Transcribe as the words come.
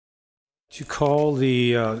To call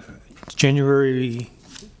the January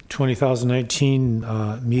 2019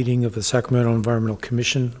 meeting of the Sacramento Environmental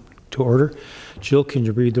Commission to order. Jill, can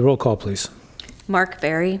you read the roll call, please? Mark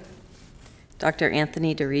Berry, Dr.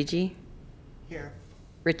 Anthony DeRigi. Here.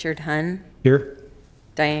 Richard Hunn. Here.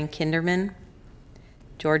 Diane Kinderman.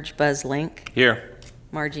 George Buzz Link. Here.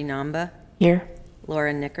 Margie Namba. Here.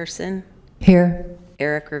 Laura Nickerson. Here.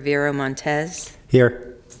 Eric Rivero Montez.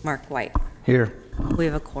 Here. Mark White. Here. We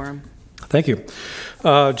have a quorum. Thank you.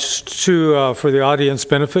 Just for the audience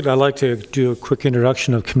benefit, I'd like to do a quick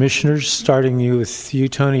introduction of commissioners, starting with you,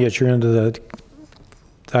 Tony, at your end of the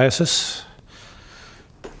diocese.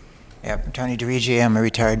 Yeah, Tony DeRigi. I'm a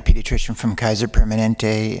retired pediatrician from Kaiser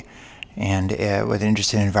Permanente and with an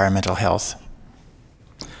interest in environmental health.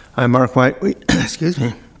 I'm Mark White. Excuse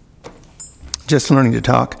me. Just learning to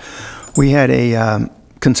talk. We had a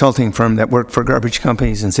consulting firm that worked for garbage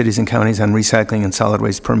companies in cities and counties on recycling and solid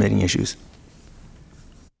waste permitting issues.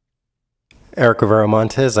 Eric Rivero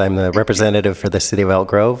Montez. I'm the representative for the City of Elk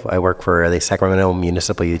Grove. I work for the Sacramento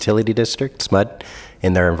Municipal Utility District, SMUD,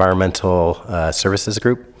 in their environmental services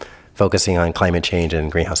group, focusing on climate change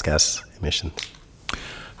and greenhouse gas emissions.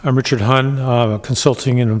 I'm Richard Hunn, a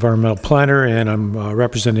consulting and environmental planner, and I'm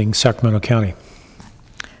representing Sacramento County.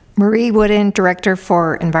 Marie Wooden, Director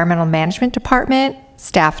for Environmental Management Department,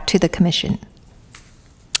 staff to the Commission.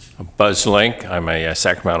 Buzz Link. I'm a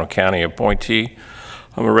Sacramento County appointee.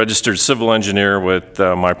 I'm a registered civil engineer with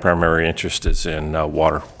my primary interest is in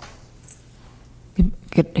water.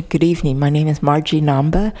 Good evening. My name is Margie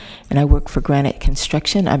Namba, and I work for Granite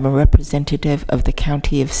Construction. I'm a representative of the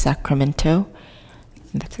County of Sacramento.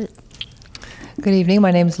 And that's it. Good evening.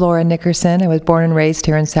 My name is Laura Nickerson. I was born and raised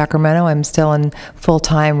here in Sacramento. I'm still a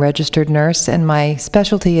full-time registered nurse, and my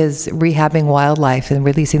specialty is rehabbing wildlife and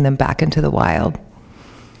releasing them back into the wild.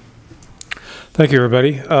 Thank you,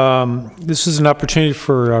 everybody. This is an opportunity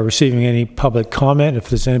for receiving any public comment. If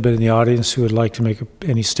there's anybody in the audience who would like to make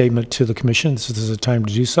any statement to the Commission, this is the time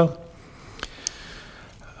to do so.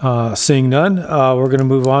 Seeing none, we're going to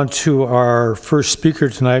move on to our first speaker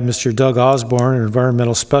tonight, Mr. Doug Osborne, an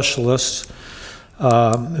environmental specialist,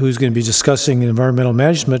 who's going to be discussing the Environmental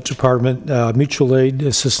Management Department Mutual Aid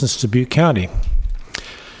Assistance to Butte County.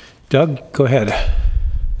 Doug, go ahead.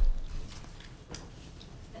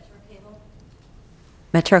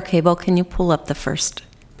 Metro Cable, can you pull up the first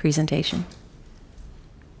presentation?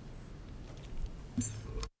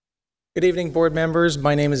 Good evening, board members.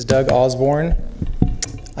 My name is Doug Osborne.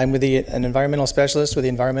 I'm an environmental specialist with the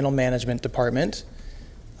Environmental Management Department.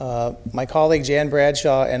 My colleague Jan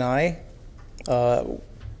Bradshaw and I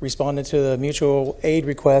responded to the mutual aid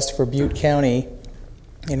request for Butte County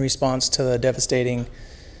in response to the devastating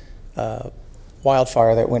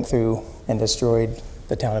wildfire that went through and destroyed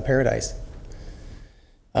the town of Paradise.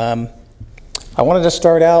 I wanted to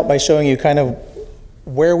start out by showing you kind of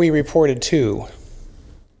where we reported to.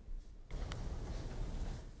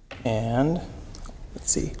 And let's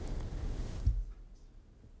see.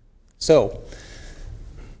 So,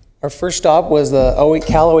 our first stop was the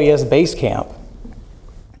Cal OES base camp.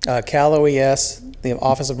 Cal OES, the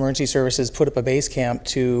Office of Emergency Services, put up a base camp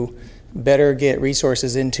to better get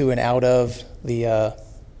resources into and out of the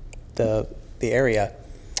area.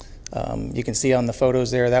 You can see on the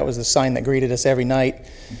photos there, that was the sign that greeted us every night.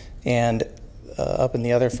 And up in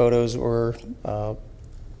the other photos were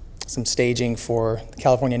some staging for the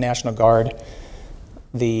California National Guard.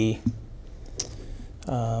 The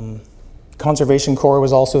Conservation Corps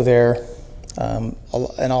was also there, and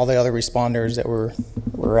all the other responders that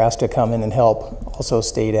were asked to come in and help also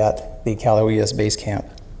stayed at the Cal OES base camp.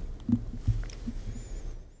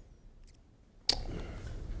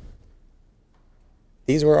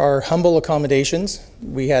 These were our humble accommodations.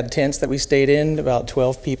 We had tents that we stayed in, about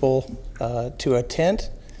 12 people to a tent.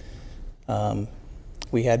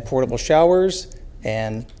 We had portable showers,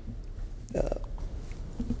 and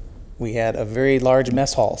we had a very large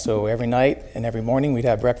mess hall. So every night and every morning we'd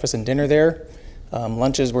have breakfast and dinner there.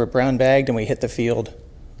 Lunches were brown bagged, and we hit the field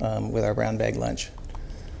with our brown bag lunch.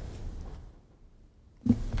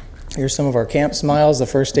 Here's some of our camp smiles the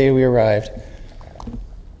first day we arrived.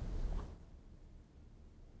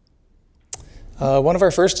 One of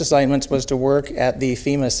our first assignments was to work at the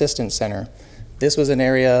FEMA Assistance Center. This was an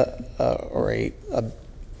area or a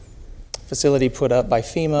facility put up by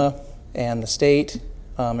FEMA and the state.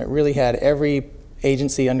 It really had every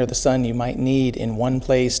agency under the sun you might need in one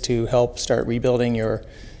place to help start rebuilding your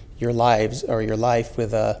lives or your life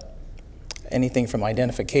with anything from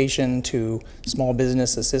identification to small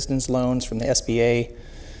business assistance loans from the SBA,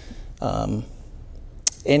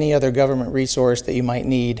 any other government resource that you might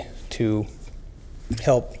need to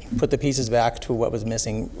help put the pieces back to what was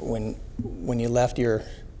missing when you left your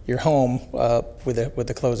home with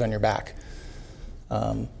the clothes on your back.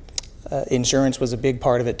 Insurance was a big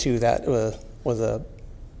part of it too. That was a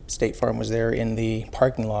State Farm was there in the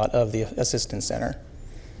parking lot of the assistance center.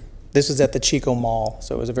 This was at the Chico Mall,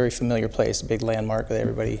 so it was a very familiar place, a big landmark that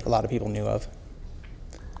a lot of people knew of.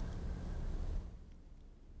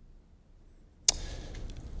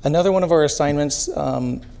 Another one of our assignments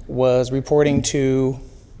was reporting to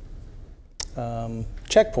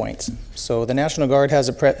checkpoints. So the National Guard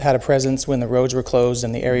had a presence when the roads were closed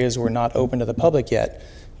and the areas were not open to the public yet.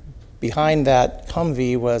 Behind that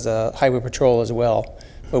Humvee was a highway patrol as well.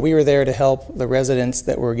 But we were there to help the residents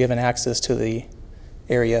that were given access to the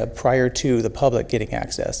area prior to the public getting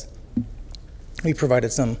access. We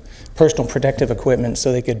provided some personal protective equipment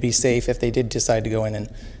so they could be safe if they did decide to go in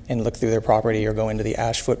and look through their property or go into the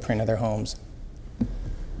ash footprint of their homes.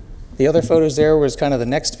 The other photos there was kind of the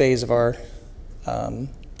next phase of our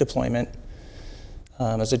deployment.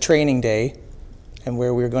 It was a training day, and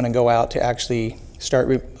where we were going to go out to actually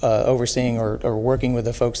start overseeing or working with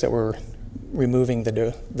the folks that were removing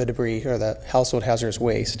the debris or the household hazardous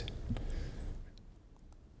waste.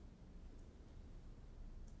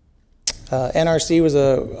 NRC was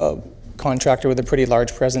a contractor with a pretty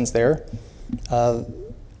large presence there.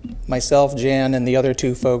 Myself, Jan, and the other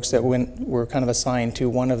two folks that were kind of assigned to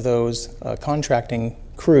one of those contracting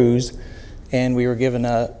crews, and we were given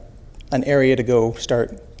an area to go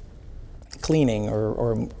start cleaning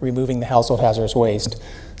or removing the household hazardous waste.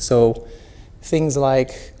 So things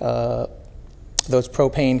like those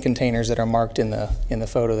propane containers that are marked in the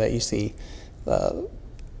photo that you see.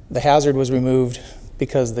 The hazard was removed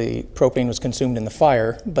because the propane was consumed in the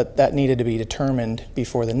fire, but that needed to be determined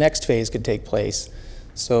before the next phase could take place.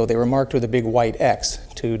 So they were marked with a big white X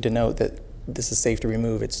to denote that this is safe to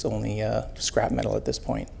remove. It's only scrap metal at this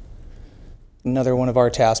point. Another one of our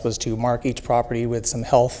tasks was to mark each property with some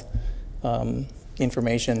health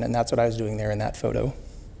information, and that's what I was doing there in that photo.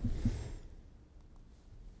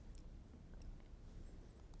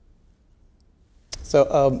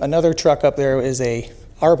 So another truck up there is a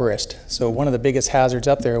arborist. So one of the biggest hazards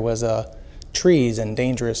up there was trees and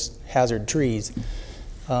dangerous hazard trees.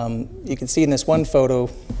 You can see in this one photo,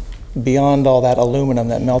 beyond all that aluminum,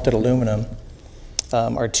 that melted aluminum,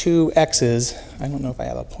 are two X's. I don't know if I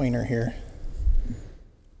have a pointer here.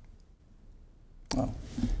 Oh.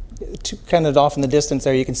 Kind of off in the distance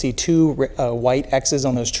there, you can see two white X's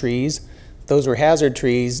on those trees. Those were hazard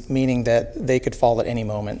trees, meaning that they could fall at any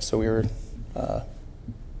moment. So we were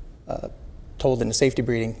told in the safety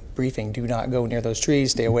briefing, do not go near those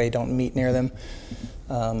trees, stay away, don't meet near them.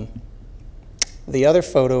 The other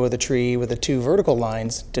photo of the tree with the two vertical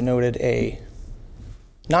lines denoted a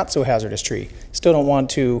not so hazardous tree. Still don't want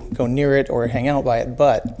to go near it or hang out by it,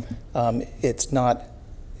 but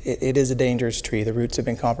it is a dangerous tree. The roots have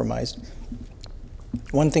been compromised.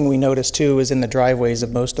 One thing we noticed too is in the driveways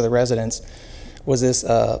of most of the residents was this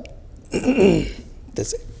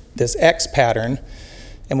this X pattern.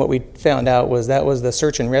 And what we found out was that was the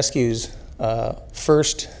search and rescue's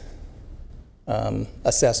first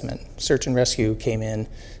assessment. Search and rescue came in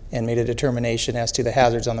and made a determination as to the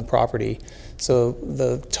hazards on the property. So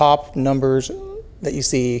the top numbers that you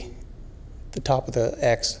see, the top of the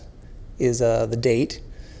X, is the date,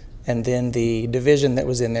 and then the division that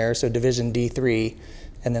was in there, so division D3,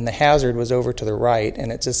 and then the hazard was over to the right,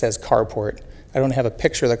 and it just says carport. I don't have a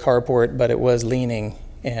picture of the carport, but it was leaning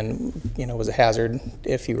and was a hazard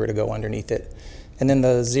if you were to go underneath it. And then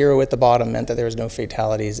the 0 at the bottom meant that there was no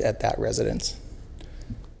fatalities at that residence.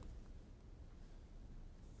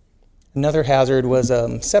 Another hazard was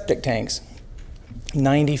septic tanks.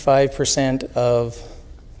 95% of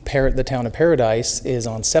the town of Paradise is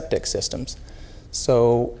on septic systems.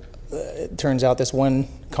 So it turns out this one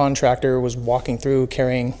contractor was walking through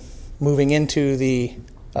moving into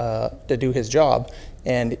to do his job,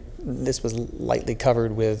 and this was lightly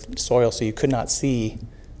covered with soil, so you could not see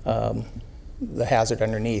the hazard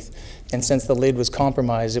underneath. And since the lid was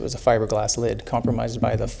compromised, it was a fiberglass lid, compromised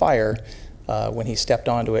by the fire. When he stepped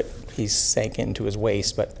onto it, he sank into his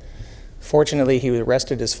waist. But fortunately, he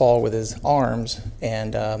arrested his fall with his arms,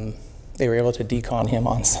 and they were able to decon him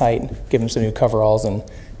on site, give him some new coveralls,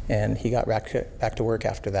 and he got back to work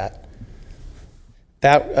after that.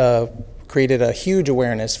 That created a huge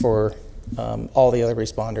awareness for all the other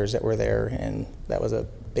responders that were there, and that was a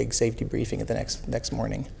big safety briefing at the next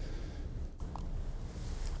morning.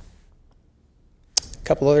 A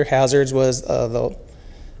couple other hazards was the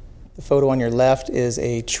photo on your left is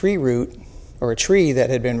a tree root, or a tree that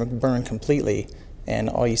had been burned completely, and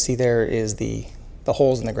all you see there is the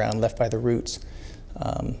holes in the ground left by the roots.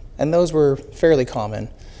 And those were fairly common.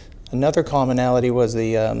 Another commonality was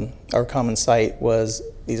our common site was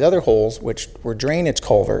these other holes, which were drainage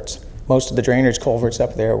culverts. Most of the drainage culverts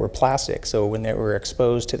up there were plastic, so when they were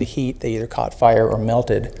exposed to the heat, they either caught fire or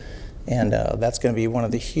melted. And that's going to be one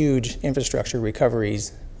of the huge infrastructure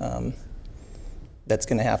recoveries that's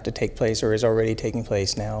going to have to take place, or is already taking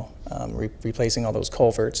place now, replacing all those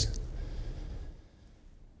culverts.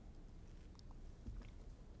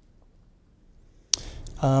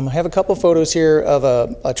 I have a couple photos here of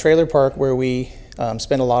a trailer park where we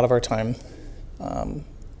spend a lot of our time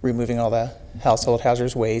removing all the household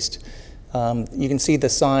hazardous waste. You can see the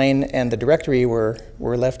sign and the directory were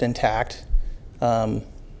left intact.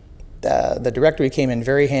 The directory came in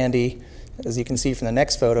very handy, as you can see from the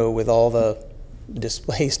next photo. With all the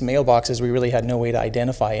displaced mailboxes, we really had no way to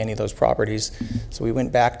identify any of those properties. So we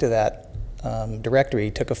went back to that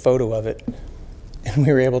directory, took a photo of it, and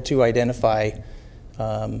we were able to identify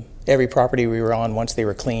every property we were on once they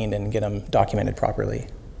were cleaned and get them documented properly.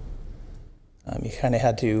 You kind of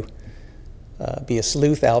had to be a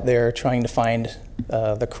sleuth out there trying to find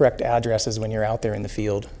the correct addresses when you're out there in the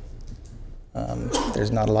field.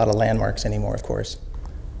 There's not a lot of landmarks anymore, of course.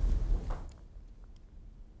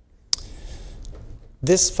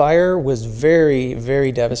 This fire was very,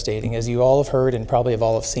 very devastating, as you all have heard and probably have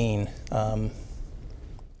all have seen.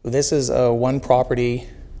 This is one property,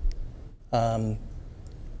 and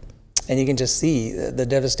you can just see the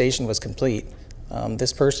devastation was complete.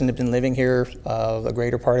 This person had been living here the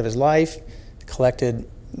greater part of his life, collected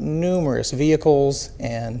numerous vehicles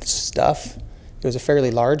and stuff. It was a fairly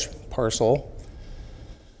large parcel.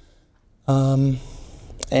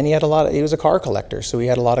 And he had he was a car collector, so he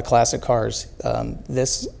had a lot of classic cars.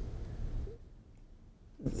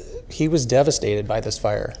 He was devastated by this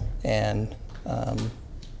fire, and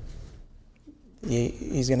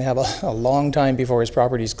he's going to have a long time before his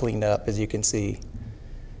property's cleaned up, as you can see.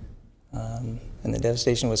 And the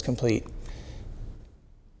devastation was complete.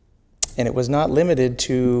 And it was not limited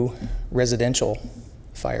to residential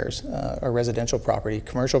fires or residential property.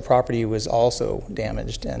 Commercial property was also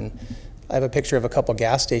damaged, and I have a picture of a couple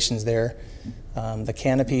gas stations there. The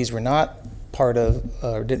canopies were not part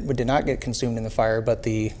of, did not get consumed in the fire, but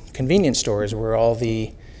the convenience stores where all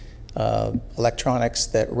the electronics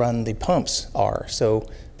that run the pumps are. So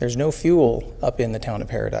there's no fuel up in the town of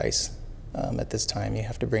Paradise at this time. You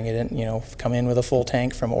have to bring it in, come in with a full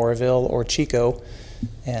tank from Oroville or Chico,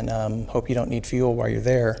 and hope you don't need fuel while you're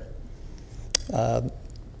there.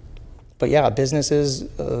 But yeah, businesses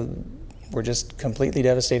were just completely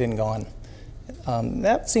devastated and gone.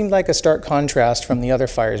 That seemed like a stark contrast from the other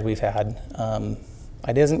fires we've had.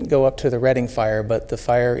 I didn't go up to the Reading fire, but the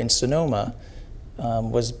fire in Sonoma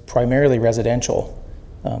was primarily residential.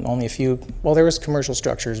 Only a few, well, there was commercial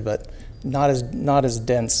structures, but not as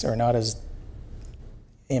dense or not as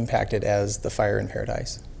impacted as the fire in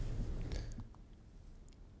Paradise.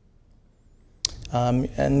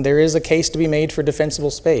 And there is a case to be made for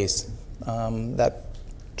defensible space. That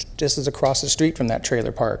just is across the street from that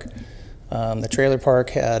trailer park. The trailer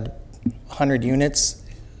park had 100 units,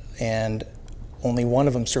 and only one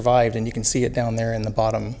of them survived, and you can see it down there in the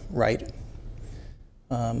bottom right.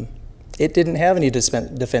 It didn't have any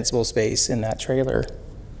defensible space in that trailer,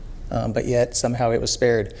 but yet somehow it was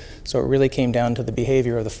spared. So it really came down to the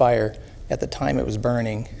behavior of the fire at the time it was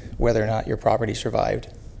burning, whether or not your property survived.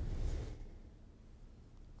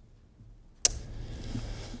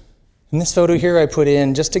 In this photo here I put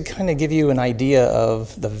in just to kind of give you an idea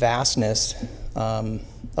of the vastness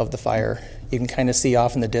of the fire. You can kind of see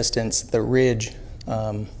off in the distance the ridge.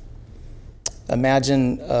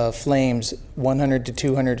 Imagine flames 100 to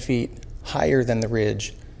 200 feet higher than the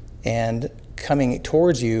ridge and coming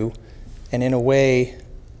towards you, and in a way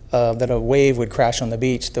that a wave would crash on the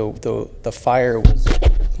beach. The fire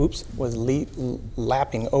was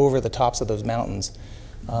lapping over the tops of those mountains.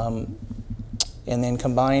 And then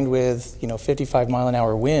combined with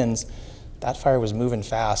 55-mile-an-hour winds, that fire was moving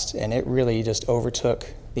fast, and it really just overtook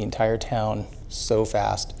the entire town so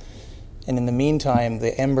fast. And in the meantime,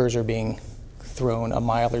 the embers are being thrown a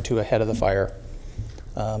mile or two ahead of the fire,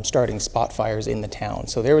 starting spot fires in the town.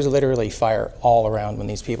 So there was literally fire all around when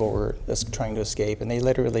these people were trying to escape, and they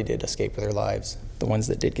literally did escape with their lives, the ones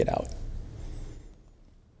that did get out.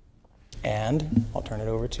 And I'll turn it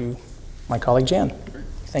over to my colleague Jan.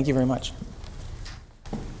 Thank you very much.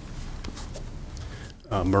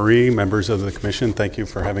 Marie, members of the commission, thank you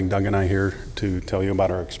for having Doug and I here to tell you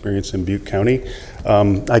about our experience in Butte County.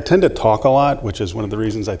 I tend to talk a lot, which is one of the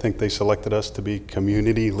reasons I think they selected us to be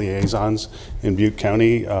community liaisons in Butte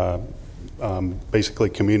County. basically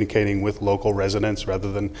communicating with local residents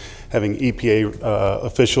rather than having EPA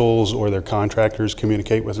officials or their contractors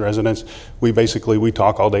communicate with residents. We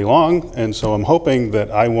talk all day long, and so I'm hoping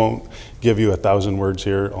that I won't give you 1,000 words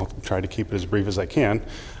here. I'll try to keep it as brief as I can.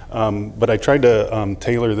 But I tried to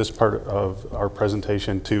tailor this part of our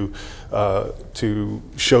presentation to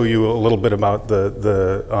show you a little bit about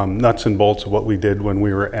the nuts and bolts of what we did when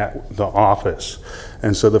we were at the office.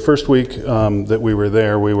 And so the first week that we were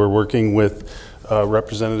there, we were working with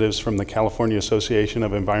representatives from the California Association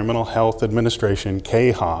of Environmental Health Administration,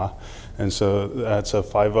 CAHA. And so that's a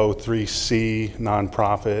 503c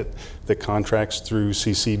nonprofit that contracts through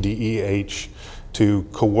CCDEH to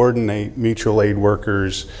coordinate mutual aid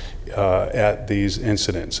workers at these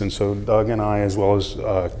incidents. And so Doug and I, as well as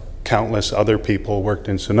countless other people, worked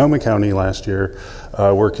in Sonoma County last year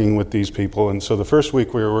working with these people. And so the first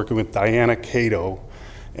week we were working with Diana Cato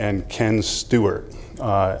and Ken Stewart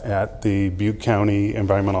at the Butte County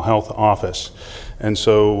Environmental Health Office. And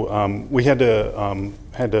so we had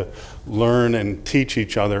to learn and teach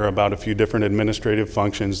each other about a few different administrative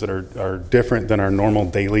functions that are different than our normal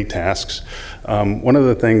daily tasks. One of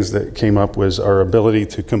the things that came up was our ability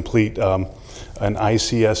to complete an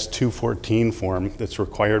ICS 214 form that's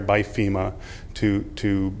required by FEMA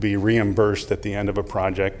to be reimbursed at the end of a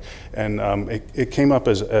project. And it came up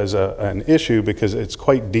as an issue because it's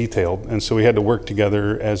quite detailed. And so we had to work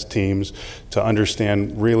together as teams to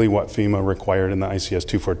understand really what FEMA required in the ICS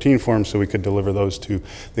 214 form so we could deliver those to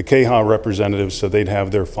the CAHA representatives so they'd have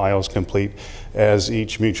their files complete as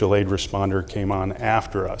each mutual aid responder came on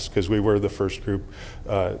after us, because we were the first group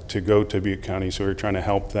to go to Butte County, so we were trying to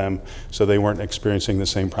help them so they weren't experiencing the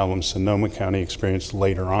same problems Sonoma County experienced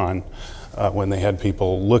later on. When they had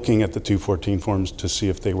people looking at the 214 forms to see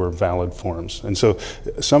if they were valid forms. And so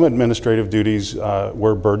some administrative duties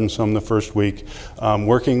were burdensome the first week.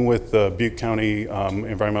 Working with the Butte County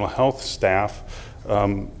environmental health staff,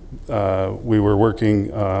 we were working,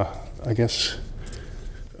 we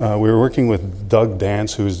were working with Doug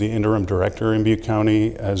Dance, who is the interim director in Butte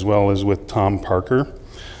County, as well as with Tom Parker.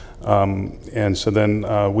 And so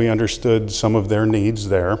then we understood some of their needs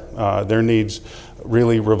there. Their needs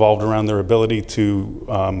really revolved around their ability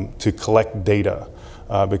to collect data,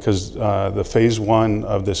 because the phase one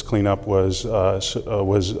of this cleanup was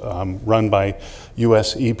run by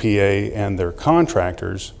U.S. EPA and their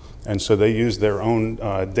contractors, and so they used their own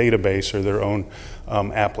database or their own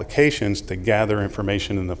applications to gather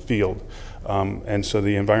information in the field. And so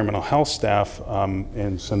the environmental health staff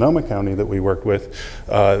in Sonoma County that we worked with,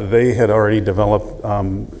 they had already developed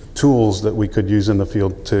tools that we could use in the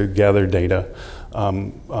field to gather data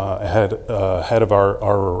ahead of our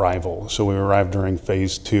arrival. So we arrived during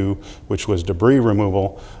phase two, which was debris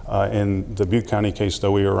removal. In the Butte County case,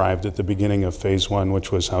 though, we arrived at the beginning of phase one,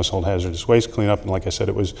 which was household hazardous waste cleanup. And like I said,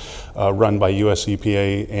 it was run by US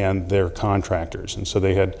EPA and their contractors. And so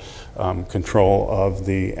they had control of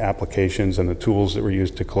the applications and the tools that were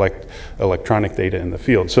used to collect electronic data in the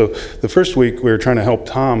field. So the first week, we were trying to help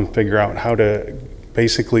Tom figure out how to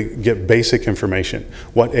basically get basic information.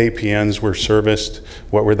 What APNs were serviced?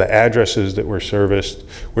 What were the addresses that were serviced?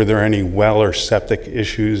 Were there any well or septic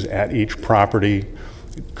issues at each property?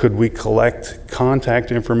 Could we collect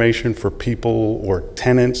contact information for people or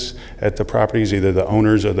tenants at the properties, either the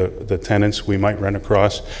owners or the tenants we might run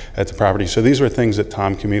across at the property? So these were things that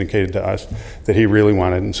Tom communicated to us that he really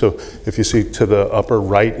wanted. And so if you see to the upper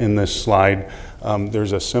right in this slide,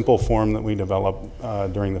 there's a simple form that we developed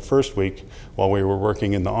during the first week while we were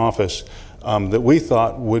working in the office that we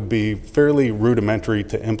thought would be fairly rudimentary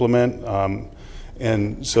to implement.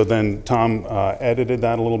 And so then Tom edited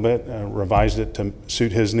that a little bit, revised it to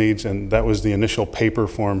suit his needs, and that was the initial paper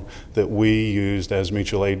form that we used as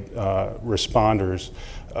mutual aid responders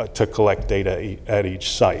to collect data at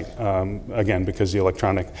each site. Again, because the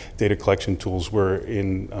electronic data collection tools were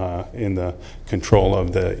in the control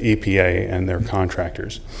of the EPA and their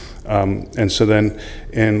contractors. And so then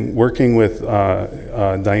in working with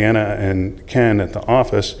Diana and Ken at the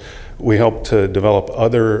office, we helped to develop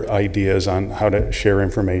other ideas on how to share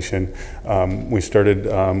information. We started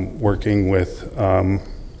working with a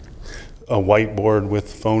whiteboard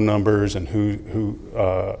with phone numbers and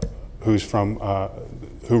who's from,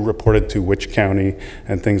 who reported to which county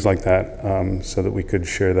and things like that, so that we could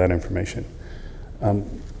share that information.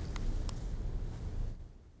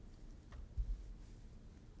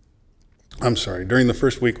 I'm sorry, during the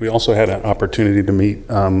first week, we also had an opportunity to meet.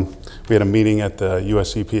 We had a meeting at the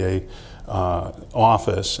US EPA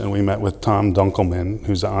office, and we met with Tom Dunkelman,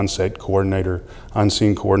 who's the on-scene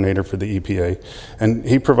coordinator for the EPA. And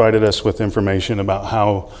he provided us with information about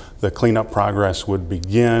how the cleanup progress would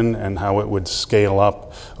begin and how it would scale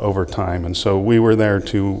up over time. And so we were there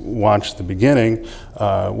to watch the beginning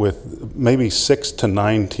with maybe 6 to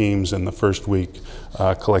 9 teams in the first week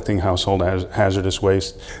collecting household hazardous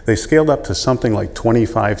waste. They scaled up to something like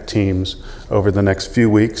 25 teams over the next few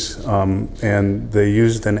weeks, and they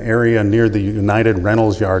used an area near the United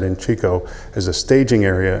Rentals Yard in Chico as a staging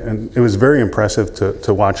area, and it was very impressive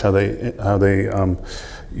to watch how they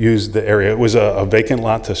used the area. It was a vacant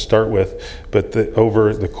lot to start with, but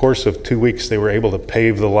over the course of 2 weeks, they were able to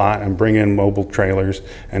pave the lot and bring in mobile trailers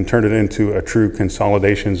and turn it into a true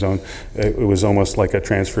consolidation zone. It was almost like a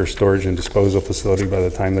transfer, storage, and disposal facility by the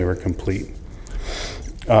time they were complete.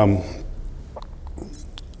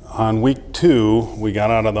 On week 2, we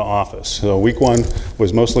got out of the office. So week 1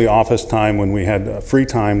 was mostly office time. When we had free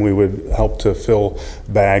time, we would help to fill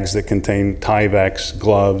bags that contained Tyvek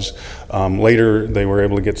gloves. Later, they were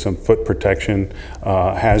able to get some foot protection,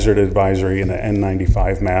 hazard advisory, and an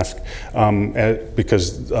N95 mask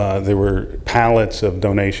because there were pallets of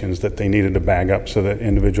donations that they needed to bag up so that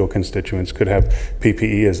individual constituents could have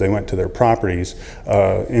PPE as they went to their properties.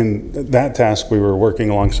 In that task, we were working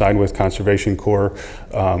alongside with Conservation Corps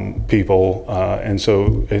people, and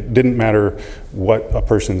so it didn't matter what a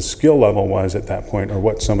person's skill level was at that point or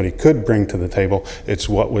what somebody could bring to the table, it's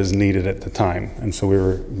what was needed at the time. And so we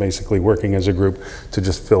were basically working as a group to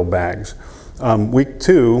just fill bags. Week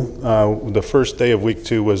 2, the first day of week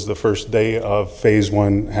 2 was the first day of phase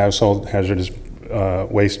 1 household hazardous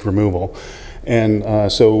waste removal. And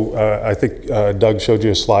so I think Doug showed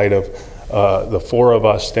you a slide of the 4 of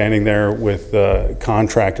us standing there with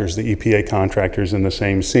contractors, the EPA contractors in the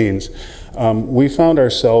same scenes. We found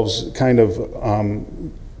ourselves kind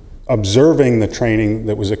of observing the training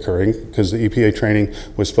that was occurring, because the EPA training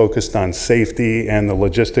was focused on safety and the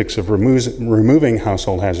logistics of removing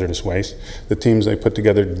household hazardous waste. The teams they put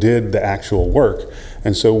together did the actual work.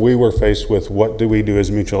 And so we were faced with what do we do as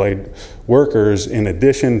mutual aid workers in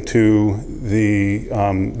addition to the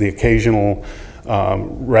occasional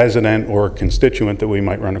resident or constituent that we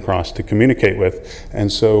might run across to communicate with. And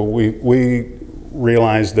so we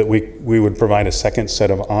realized that we would provide a second set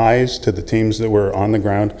of eyes to the teams that were on the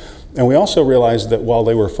ground. And we also realized that while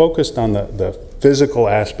they were focused on the physical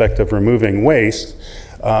aspect of removing waste,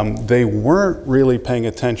 they weren't really paying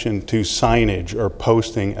attention to signage or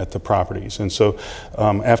posting at the properties. And so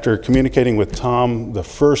after communicating with Tom the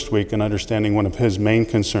first week and understanding one of his main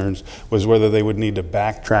concerns was whether they would need to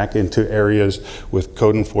backtrack into areas with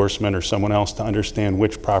code enforcement or someone else to understand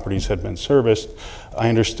which properties had been serviced, I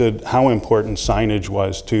understood how important signage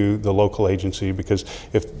was to the local agency, because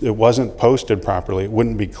if it wasn't posted properly, it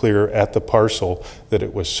wouldn't be clear at the parcel that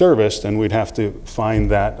it was serviced, and we'd have to find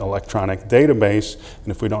that electronic database,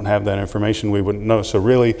 and if we don't have that information, we wouldn't know. So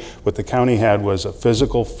really, what the county had was a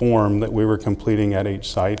physical form that we were completing at each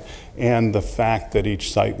site, and the fact that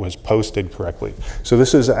each site was posted correctly. So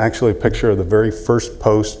this is actually a picture of the very first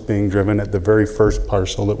post being driven at the very first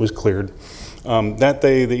parcel that was cleared. That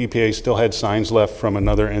day, the EPA still had signs left from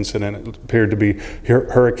another incident. It appeared to be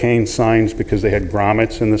hurricane signs because they had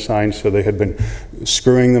grommets in the signs, so they had been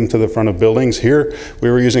screwing them to the front of buildings. Here,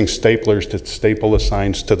 we were using staplers to staple the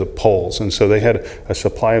signs to the poles, and so they had a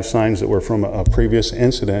supply of signs that were from a previous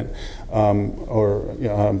incident or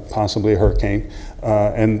possibly a hurricane,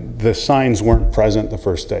 and the signs weren't present the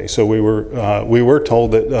first day. So we were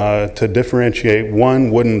told that to differentiate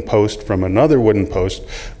one wooden post from another wooden post,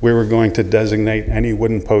 we were going to designate any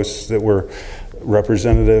wooden posts that were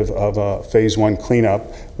representative of a phase 1 cleanup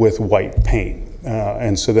with white paint.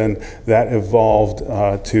 And so then that evolved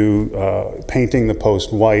to painting the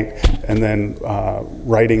post white and then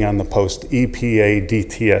writing on the post EPA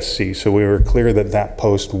DTSC. So we were clear that that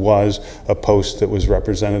post was a post that was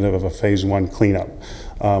representative of a phase 1 cleanup.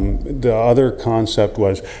 The other concept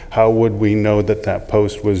was, how would we know that that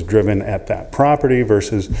post was driven at that property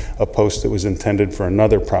versus a post that was intended for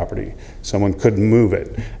another property? Someone could move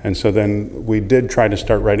it. And so then we did try to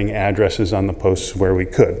start writing addresses on the posts where we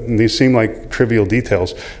could. And these seem like trivial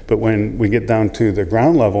details, but when we get down to the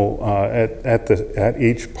ground level at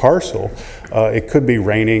each parcel, it could be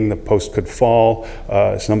raining, the post could fall,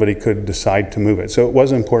 somebody could decide to move it. So it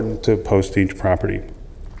was important to post each property.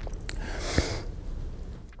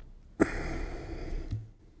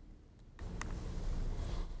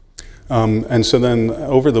 And so then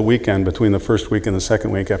over the weekend, between the first week and the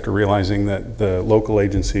second week, after realizing that the local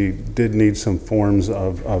agency did need some forms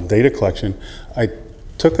of data collection, I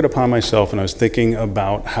took it upon myself, and I was thinking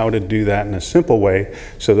about how to do that in a simple way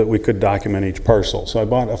so that we could document each parcel. So I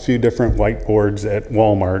bought a few different whiteboards at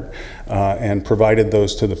Walmart and provided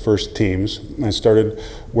those to the first teams. I started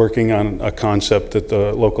working on a concept that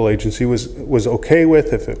the local agency was okay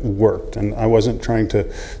with if it worked. And I wasn't trying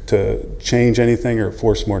to change anything or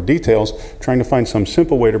force more details, trying to find some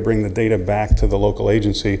simple way to bring the data back to the local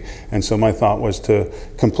agency. And so my thought was to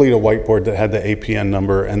complete a whiteboard that had the APN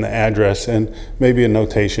number and the address and maybe a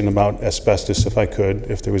notation about asbestos if I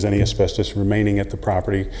could, if there was any asbestos remaining at the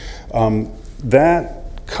property. That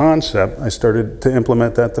concept, I started to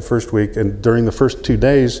implement that the first week, and during the first 2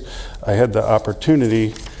 days, I had the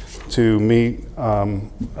opportunity to meet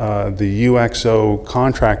the UXO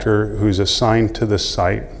contractor who's assigned to the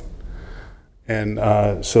site. And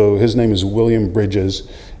so his name is William Bridges,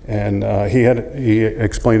 and he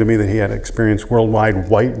explained to me that he had experience worldwide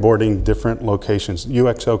whiteboarding different locations.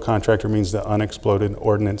 UXO contractor means the unexploded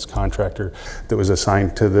ordnance contractor that was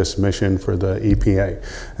assigned to this mission for the EPA.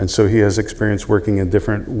 And so he has experience working in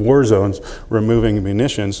different war zones, removing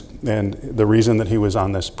munitions. And the reason that he was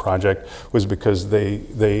on this project was because they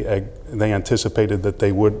anticipated that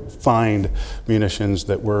they would find munitions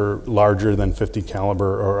that were larger than .50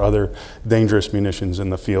 caliber or other dangerous munitions in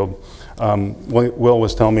the field. Will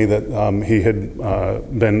was telling me that he had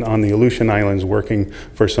been on the Aleutian Islands working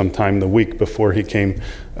for some time the week before he came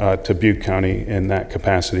to Butte County in that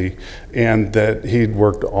capacity, and that he'd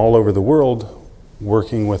worked all over the world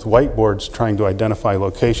working with whiteboards trying to identify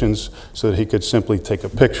locations so that he could simply take a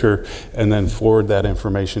picture and then forward that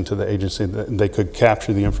information to the agency. They could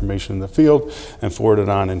capture the information in the field and forward it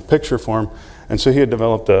on in picture form. And so he had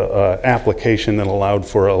developed an application that allowed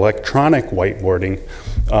for electronic whiteboarding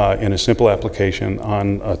in a simple application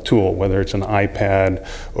on a tool, whether it's an iPad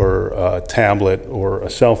or a tablet or a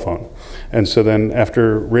cell phone. And so then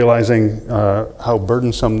after realizing how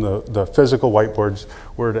burdensome the physical whiteboards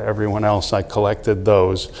were to everyone else, I collected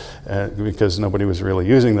those because nobody was really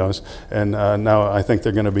using those. And now I think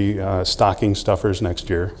they're going to be stocking stuffers next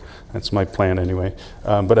year. That's my plan anyway.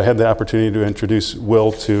 But I had the opportunity to introduce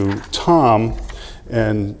Will to Tom,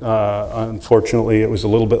 and unfortunately it was a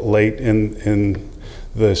little bit late in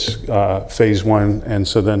this phase one, and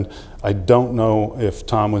so then I don't know if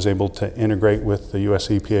Tom was able to integrate with the US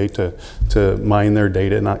EPA to mine their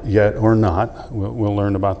data, not yet or not. We'll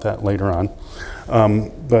learn about that later on.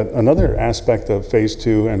 But another aspect of phase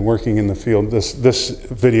two and working in the field, this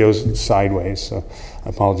video's sideways, so I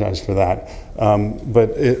apologize for that. But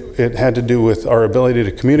it had to do with our ability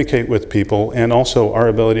to communicate with people, and also our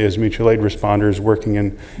ability as mutual aid responders working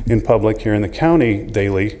in public here in the county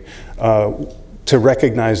daily, to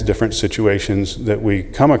recognize different situations that we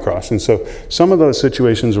come across. And so some of those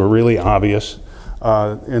situations were really obvious.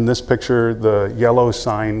 In this picture, the yellow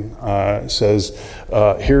sign says,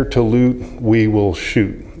 "Here to loot, we will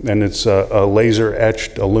shoot." And it's a laser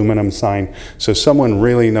etched aluminum sign. So someone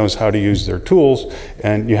really knows how to use their tools,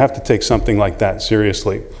 and you have to take something like that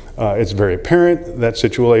seriously. It's very apparent, that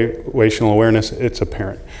situational awareness, it's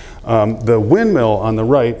apparent. The windmill on the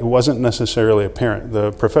right, it wasn't necessarily apparent.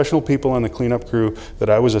 The professional people on the cleanup crew that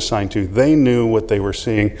I was assigned to, they knew what they were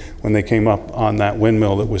seeing when they came up on that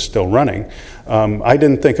windmill that was still running. I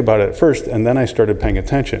didn't think about it at first, and then I started paying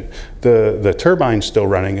attention. The turbine's still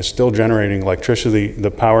running, it's still generating electricity,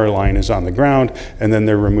 the power line is on the ground, and then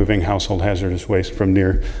they're removing household hazardous waste from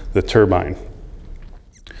near the turbine.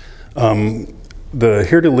 The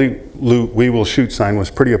 "Here to loot, we will shoot" sign was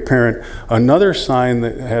pretty apparent. Another sign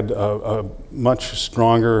that had a much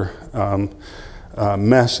stronger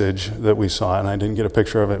message that we saw, and I didn't get a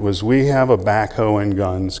picture of it, was "We have a backhoe and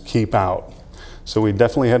guns, keep out." So we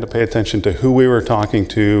definitely had to pay attention to who we were talking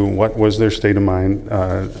to, what was their state of mind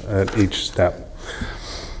at each step.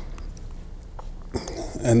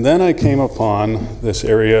 And then I came upon this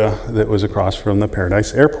area that was across from the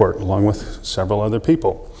Paradise Airport, along with several other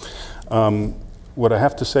people. What I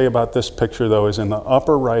have to say about this picture, though, is in the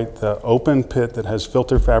upper right, the open pit that has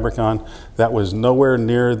filter fabric on, that was nowhere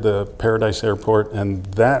near the Paradise Airport, and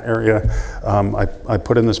that area I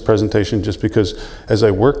put in this presentation just because as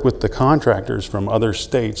I work with the contractors from other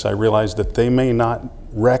states, I realized that they may not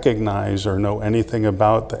recognize or know anything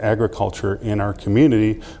about the agriculture in our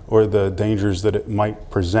community or the dangers that it might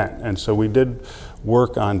present. And so we did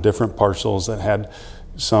work on different parcels that had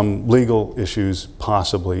some legal issues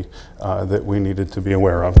possibly that we needed to be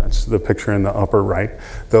aware of. That's the picture in the upper right.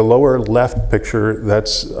 The lower left picture,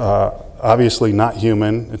 that's obviously not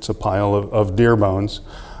human. It's a pile of deer bones.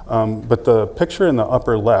 But the picture in the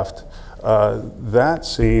upper left, that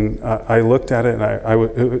scene, I looked at it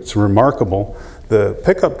and it's remarkable. The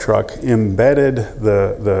pickup truck embedded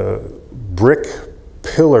the brick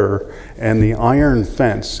pillar and the iron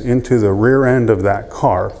fence into the rear end of that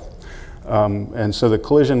car. And so the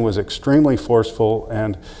collision was extremely forceful,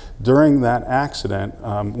 and during that accident,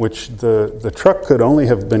 which the truck could only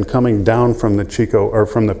have been coming down from the Chico or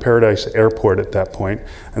from the Paradise Airport at that point,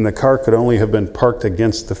 and the car could only have been parked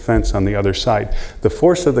against the fence on the other side. The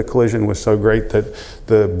force of the collision was so great that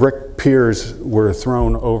the brick piers were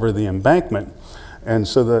thrown over the embankment. And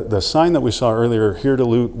so the sign that we saw earlier, "Here to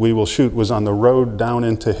loot, we will shoot," was on the road down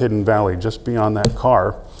into Hidden Valley, just beyond that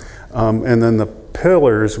car. And then the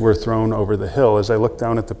pillars were thrown over the hill. As I looked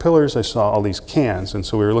down at the pillars, I saw all these cans, and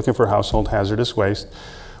so we were looking for household hazardous waste.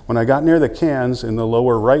 When I got near the cans, in the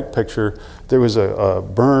lower right picture, there was a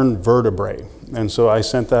burned vertebrae. And so I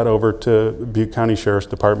sent that over to Butte County Sheriff's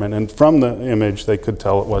Department, and from the image, they could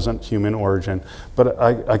tell it wasn't human origin. But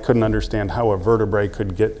I couldn't understand how a vertebrae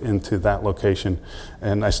could get into that location,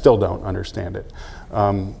 and I still don't understand it.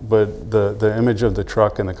 But the image of the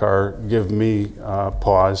truck and the car give me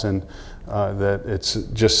pause, and that it's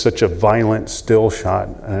just such a violent still shot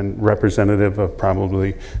and representative of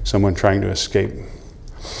probably someone trying to escape.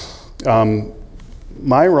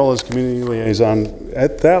 My role as community liaison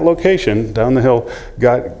at that location down the hill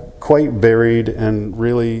got quite varied and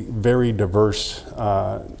really very diverse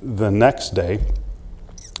the next day.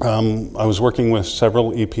 I was working with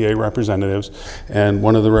several EPA representatives, and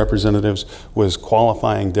one of the representatives was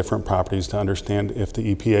qualifying different properties to understand if the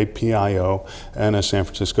EPA PIO and a San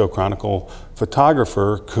Francisco Chronicle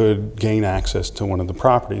photographer could gain access to one of the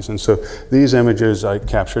properties. And so these images, I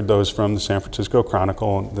captured those from the San Francisco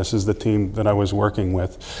Chronicle, and this is the team that I was working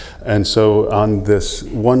with. And so on this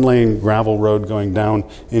one-lane gravel road going down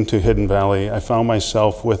into Hidden Valley, I found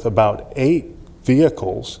myself with about 8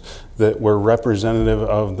 vehicles that were representative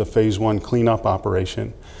of the Phase 1 cleanup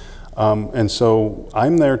operation. And so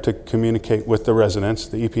I'm there to communicate with the residents.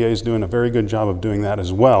 The EPA is doing a very good job of doing that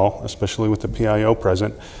as well, especially with the PIO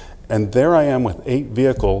present. And there I am with 8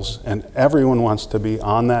 vehicles, and everyone wants to be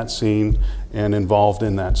on that scene and involved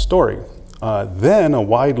in that story. Then a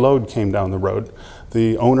wide load came down the road.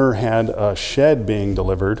 The owner had a shed being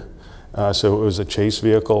delivered. So it was a chase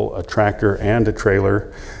vehicle, a tractor, and a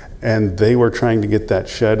trailer. And they were trying to get that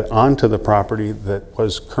shed onto the property that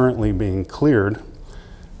was currently being cleared.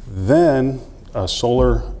 Then a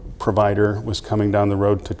solar provider was coming down the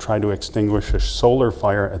road to try to extinguish a solar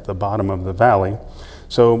fire at the bottom of the valley.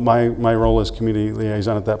 So my role as community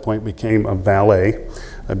liaison at that point became a valet.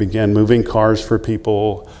 I began moving cars for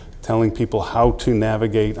people, telling people how to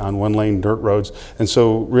navigate on one-lane dirt roads. And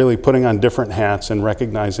so really putting on different hats and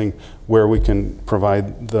recognizing where we can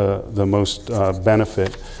provide the most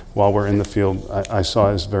benefit while we're in the field, I saw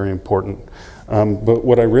as very important. But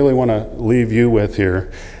what I really want to leave you with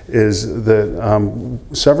here is that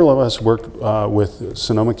several of us worked with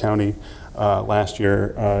Sonoma County last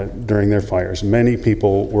year during their fires. Many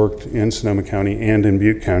people worked in Sonoma County and in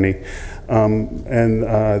Butte County.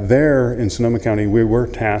 There in Sonoma County, we were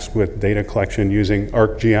tasked with data collection using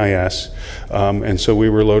ArcGIS. And so we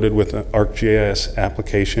were loaded with an ArcGIS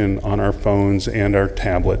application on our phones and our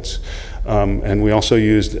tablets. And we also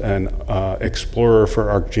used an Explorer for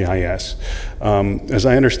ArcGIS. As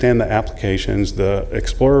I understand the applications, the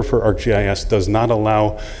Explorer for ArcGIS does not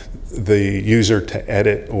allow the user to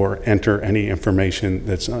edit or enter any information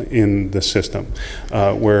that's in the system,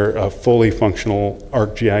 where a fully functional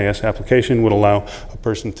ArcGIS application would allow a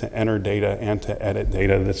person to enter data and to edit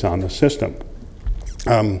data that's on the system.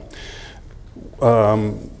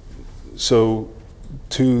 So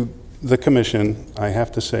to the Commission, I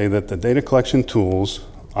have to say that the data collection tools,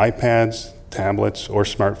 iPads, tablets, or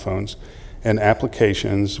smartphones, and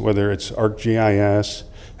applications, whether it's ArcGIS,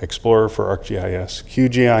 Explorer for ArcGIS,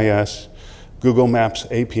 QGIS, Google Maps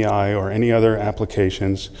API, or any other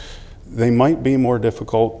applications, they might be more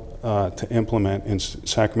difficult to implement in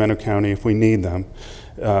Sacramento County if we need them,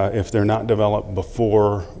 if they're not developed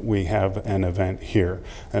before we have an event here.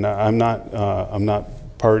 And I'm not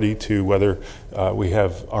party to whether we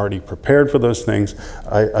have already prepared for those things.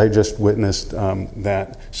 I just witnessed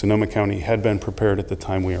that Sonoma County had been prepared at the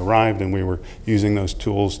time we arrived, and we were using those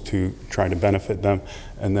tools to try to benefit them.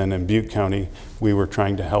 And then in Butte County, we were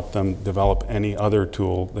trying to help them develop any other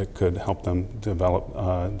tool that could help them develop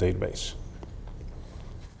a database.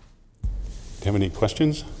 Do you have any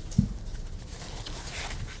questions?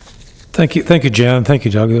 Thank you, Jan. Thank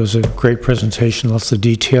you, Doug. It was a great presentation, lots of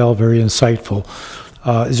detail, very insightful.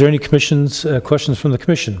 Is there any questions from the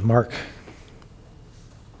commission? Mark?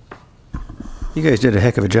 You guys did a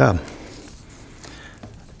heck of a job.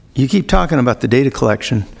 You keep talking about the data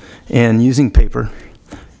collection and using paper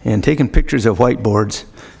and taking pictures of whiteboards.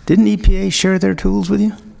 Didn't EPA share their tools with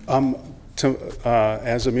you?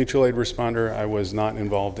 As a mutual aid responder, I was not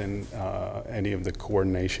involved in any of the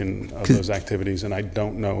coordination of those activities, and I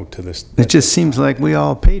don't know to this. It just seems like we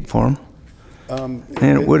all paid for them.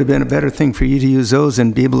 And it would have been a better thing for you to use those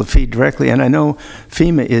and be able to feed directly. And I know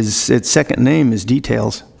FEMA its second name is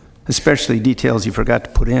details, especially details you forgot to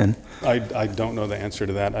put in. I don't know the answer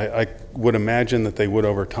to that. I would imagine that they would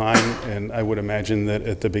over time, and I would imagine that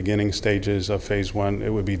at the beginning stages of phase 1, it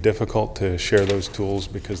would be difficult to share those tools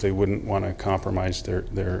because they wouldn't want to compromise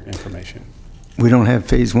their information. We don't have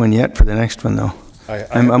phase 1 yet for the next one, though.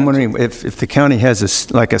 I'm wondering if the county has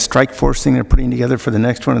like a strike force thing they're putting together for the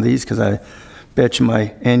next one of these, because I bet you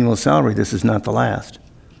my annual salary this is not the last,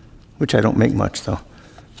 which I don't make much, though.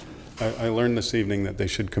 I learned this evening that they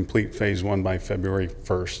should complete phase 1 by February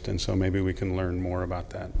 1st, and so maybe we can learn more about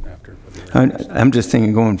that after February 1st. I'm just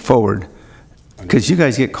thinking going forward, because you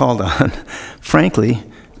guys get called on. Frankly,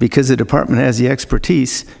 because the department has the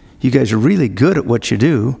expertise, you guys are really good at what you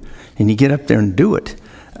do, and you get up there and do it.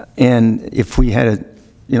 And if we had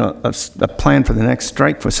a plan for the next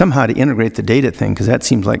strike for somehow to integrate the data thing, because that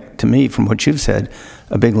seems like, to me, from what you've said,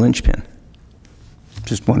 a big linchpin.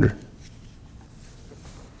 Just wonder.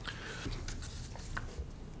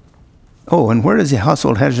 Oh, and where does the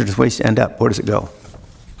household hazardous waste end up? Where does it go?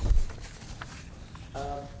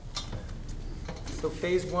 So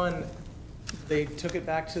phase 1, they took it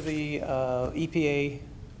back to the EPA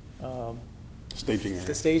Staging area.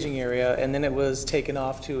 the staging area, and then it was taken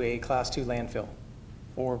off to a Class 2 landfill,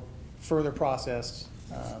 or further processed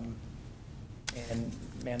and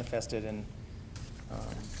manifested and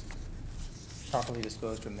properly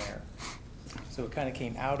disposed from there. So it kind of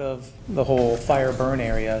came out of the whole fire burn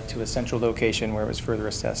area to a central location where it was further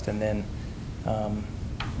assessed and then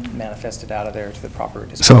manifested out of there to the proper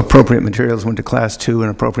disposal. So appropriate materials went to Class 2 and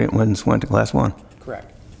appropriate ones went to Class 1?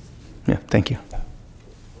 Correct. Yeah, thank you.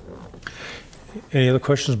 Any other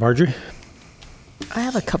questions, Marjorie? I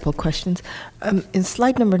have a couple of questions. In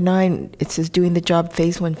slide number 9, it says doing the job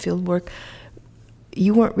phase 1 field work.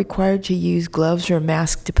 You weren't required to use gloves or a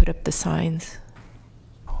mask to put up the signs?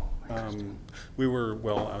 We were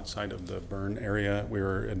well outside of the burn area. We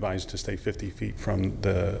were advised to stay 50 feet from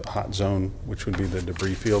the hot zone, which would be the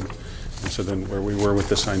debris field. And so then where we were with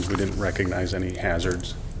the signs, we didn't recognize any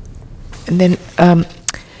hazards. And then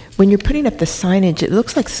when you're putting up the signage, it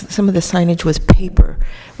looks like some of the signage was paper.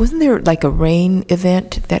 Wasn't there like a rain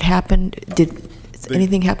event that happened? Did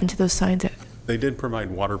anything happen to those signs? They did provide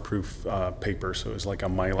waterproof paper, so it was like a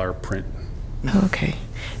Mylar print. Okay.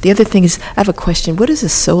 The other thing is, I have a question. What is a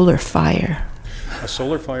solar fire? A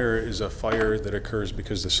solar fire is a fire that occurs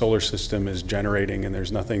because the solar system is generating and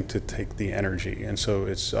there's nothing to take the energy. And so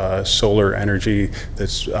it's solar energy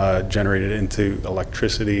that's generated into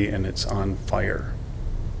electricity and it's on fire.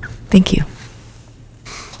 Thank you.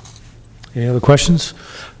 Any other questions?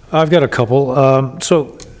 I've got a couple.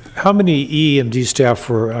 So how many EMD staff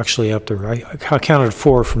were actually up there? I counted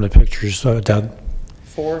 4 from the pictures, Doug.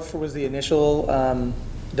 4 was the initial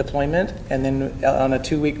deployment, and then on a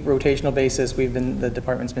 2-week rotational basis, the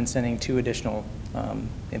department's been sending 2 additional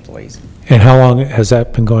employees. And how long has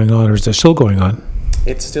that been going on, or is that still going on?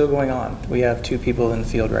 It's still going on. We have 2 people in the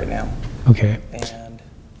field right now. Okay. And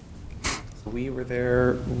we were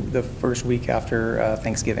there the first week after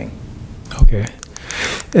Thanksgiving. Okay.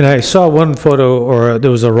 And I saw one photo, or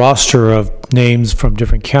there was a roster of names from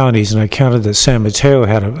different counties, and I counted that San Mateo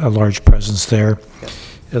had a large presence there. Yep.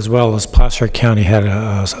 As well as Placer County had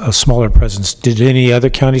a smaller presence. Did any other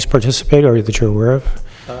counties participate, or that you're aware of?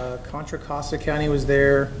 Contra Costa County was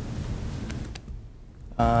there.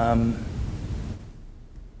 Do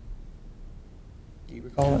you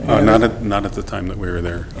recall? Not at the time that we were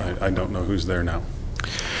there. I don't know who's there now.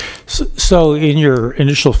 So in your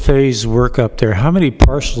initial phase work up there, how many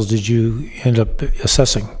parcels did you end up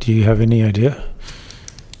assessing? Do you have any idea?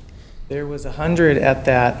 There was 100 at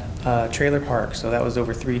that trailer park, so that was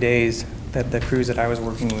over 3 days that the crews that I was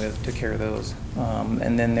working with took care of those.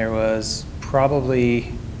 And then there was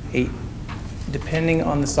probably 8, depending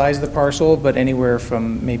on the size of the parcel, but anywhere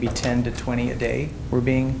from maybe 10 to 20 a day were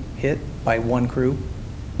being hit by 1 crew.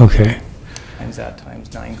 Okay. Times that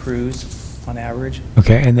times 9 crews on average.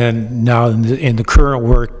 Okay, and then now in the current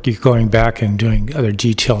work, you're going back and doing other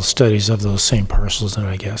detailed studies of those same parcels then,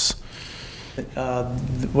 I guess.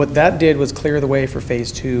 What that did was clear the way for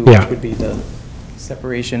phase 2, Yeah. which would be the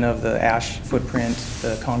separation of the ash footprint,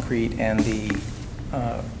 the concrete, and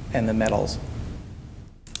the metals.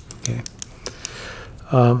 Okay.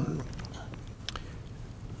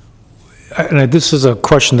 And this is a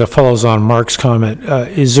question that follows on Mark's comment.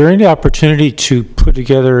 Is there any opportunity to put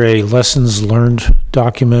together a lessons learned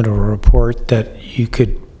document or a report that you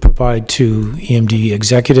could provide provide to EMD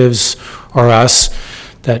executives or us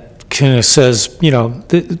that kind of says, you know,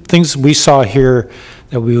 the things we saw here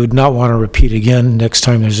that we would not want to repeat again next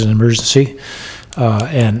time there's an emergency?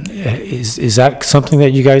 And is that something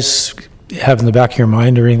that you guys have in the back of your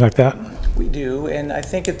mind or anything like that? We do, and I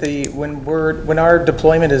think when our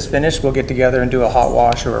deployment is finished, we'll get together and do a hot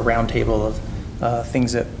wash or a round table of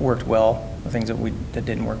things that worked well, things that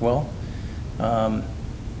didn't work well.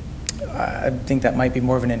 I think that might be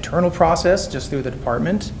more of an internal process just through the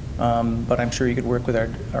department, but I'm sure you could work with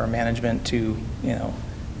our management to, you know,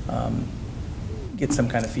 get some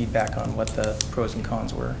kind of feedback on what the pros and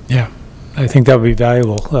cons were. Yeah, I think that would be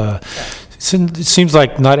valuable. It seems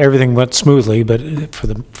like not everything went smoothly, but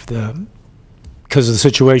because of the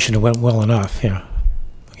situation, it went well enough. Yeah.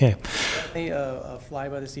 Okay. Fly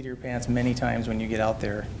by the seat of your pants many times when you get out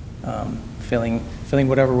there, filling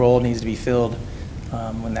whatever role needs to be filled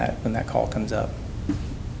when that call comes up.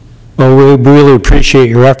 Well, we really appreciate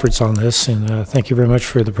your efforts on this, and thank you very much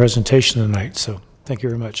for the presentation tonight. So, thank you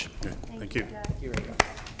very much. Okay, thank you.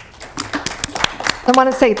 I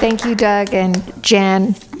want to say thank you, Doug and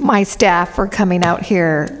Jen, my staff, for coming out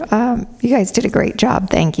here. You guys did a great job.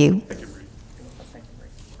 Thank you.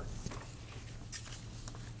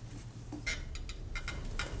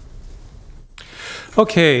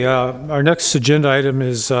 Okay, our next agenda item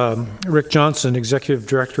is Rick Johnson, Executive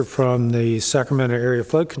Director from the Sacramento Area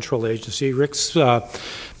Flood Control Agency. Rick's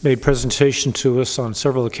made presentation to us on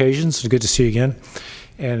several occasions. It's good to see you again.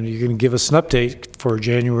 And you're going to give us an update for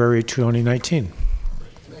January 2019.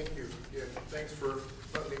 Thank you. Yeah, thanks for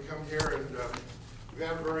letting me come here. And we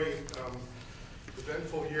had a very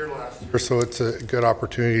eventful year last year, so it's a good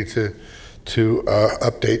opportunity to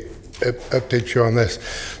update you on this.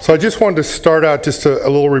 So I just wanted to start out just a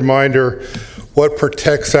little reminder what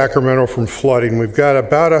protects Sacramento from flooding. We've got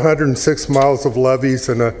about 106 miles of levees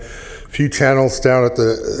and a few channels down at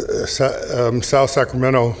the South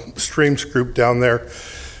Sacramento Streams Group down there.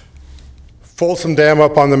 Folsom Dam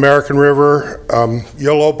up on the American River,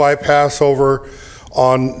 Yolo Bypass over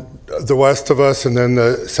on the west of us, and then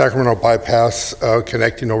the Sacramento Bypass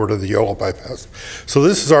connecting over to the Yolo Bypass. So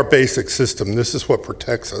this is our basic system. This is what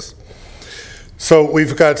protects us. So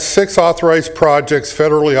we've got 6 authorized projects,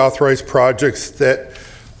 federally authorized projects that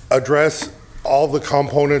address all the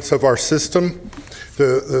components of our system.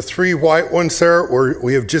 The 3 white ones there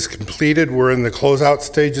we have just completed. We're in the closeout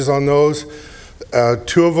stages on those.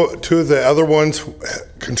 Two of the other ones,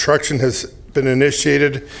 construction has been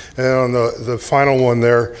initiated, and on the final one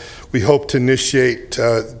there, we hope to initiate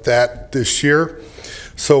that this year.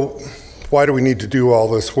 So why do we need to do all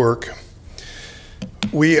this work?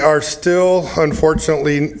 We are still,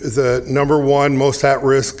 unfortunately, the #1 most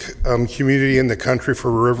at-risk community in the country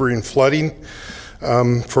for riverine flooding.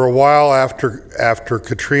 For a while after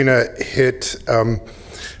Katrina hit,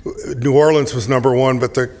 New Orleans was '1,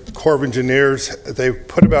 but the Corps of Engineers, they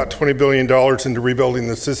put about $20 billion into rebuilding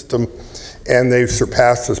the system, and they've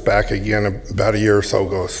surpassed us back again about a year or so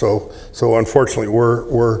ago. So unfortunately,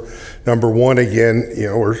 we're #1 again. You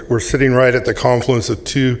know, we're sitting right at the confluence of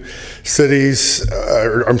 2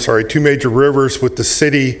 major rivers, with the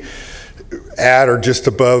city at or just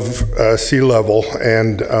above sea level,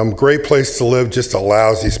 and great place to live, just a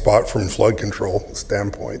lousy spot from flood control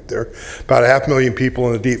standpoint. There are about 500,000 people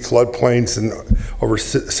in the deep floodplains and over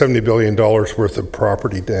 $70 billion worth of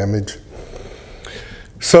property damage.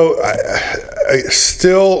 So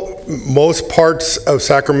still, most parts of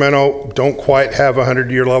Sacramento don't quite have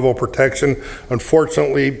 100-year level protection.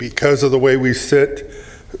 Unfortunately, because of the way we sit,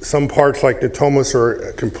 some parts like Natomas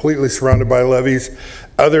are completely surrounded by levees.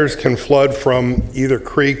 Others can flood from either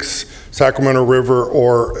creeks, Sacramento River,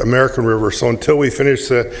 or American River. So until we finish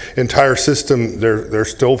the entire system,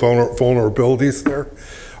 there's still vulnerabilities there.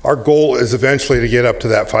 Our goal is eventually to get up to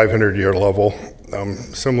that 500-year level,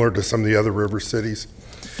 similar to some of the other river cities.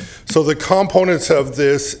 So the components of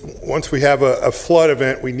this, once we have a flood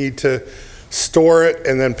event, we need to store it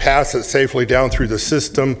and then pass it safely down through the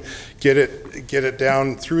system, get it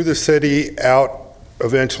down through the city, out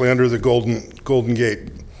eventually under the Golden Gate.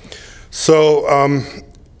 So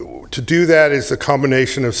to do that is a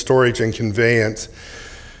combination of storage and conveyance.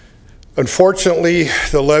 Unfortunately,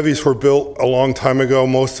 the levees were built a long time ago.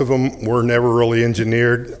 Most of them were never really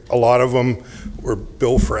engineered. A lot of them were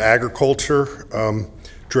built for agriculture,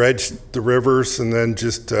 dredged the rivers, and then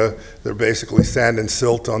just they're basically sand and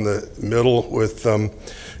silt on the middle with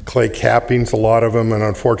clay cappings, a lot of them, and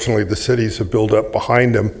unfortunately the cities have built up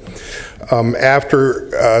behind them.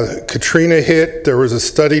 After Katrina hit, there was a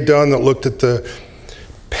study done that looked at the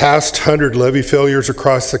past 100 levee failures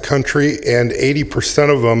across the country, and 80%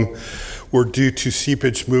 of them were due to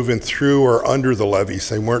seepage moving through or under the levees.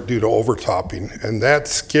 They weren't due to overtopping. And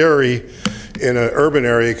that's scary in an urban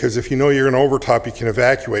area, because if you know you're going to overtop, you can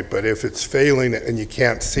evacuate. But if it's failing and you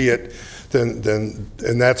can't see it,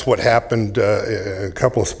 and that's what happened a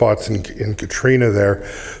couple of spots in Katrina there.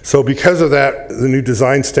 So because of that, the new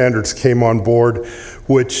design standards came on board,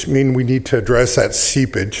 which mean we need to address that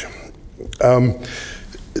seepage.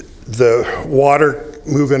 The water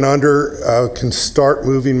moving under can start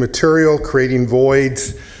moving material, creating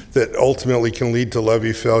voids that ultimately can lead to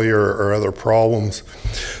levee failure or other problems.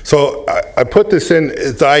 So I put this in.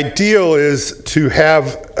 The ideal is to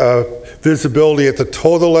have visibility at the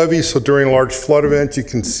toe of the levee, so during a large flood event you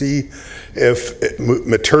can see if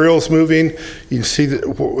material's moving. You can see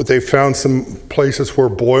that they found some places where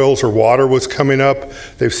boils or water was coming up.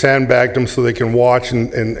 They've sandbagged them so they can watch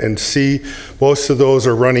and see. Most of those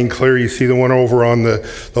are running clear. You see the one over on the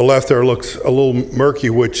left there looks a little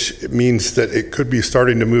murky, which means that it could be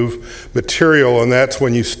starting to move material, and that's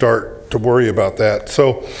when you start to worry about that.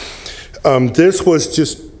 So this was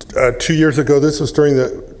just 2 years ago. This was during the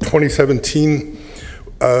 2017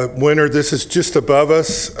 winter. This is just above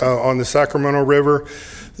us on the Sacramento River.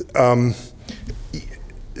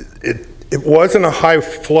 It wasn't a high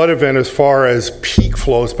flood event as far as peak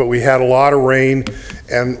flows, but we had a lot of rain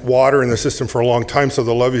and water in the system for a long time, so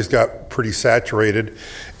the levees got pretty saturated,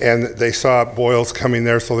 and they saw boils coming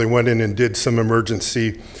there, so they went in and did some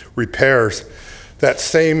emergency repairs. That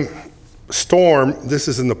same storm, this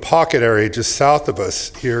is in the pocket area just south of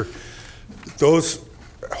us here, those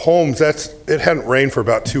homes, it hadn't rained for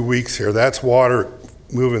about 2 weeks here. That's water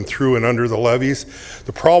moving through and under the levees.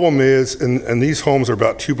 The problem is, and these homes are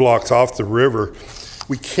about 2 blocks off the river,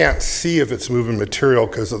 we can't see if it's moving material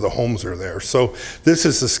because of the homes are there. So this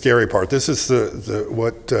is the scary part. This is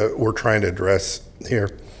what we're trying to address here.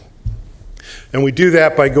 And we do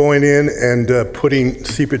that by going in and putting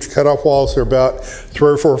seepage cutoff walls. They're about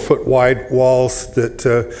 3 or 4 foot wide walls that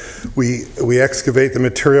we excavate the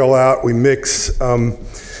material out. We mix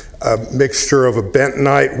a mixture of a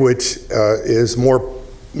bentonite, which is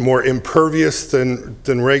more impervious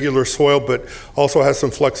than regular soil, but also has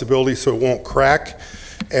some flexibility so it won't crack.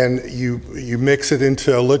 And you mix it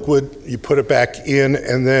into a liquid, you put it back in,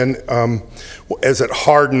 and then as it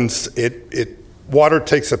hardens, water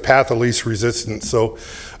takes a path of least resistance, so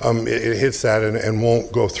it hits that and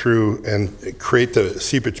won't go through and create the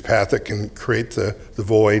seepage path that can create the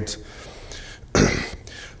voids.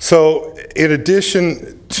 So in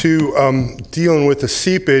addition to dealing with the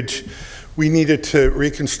seepage, we needed to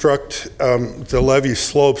reconstruct the levee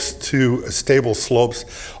slopes to stable slopes.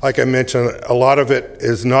 Like I mentioned, a lot of it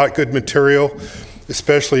is not good material,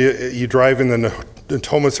 especially you drive in the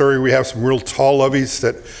Natomas area. We have some real tall levees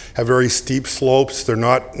that have very steep slopes. They're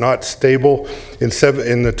not stable. In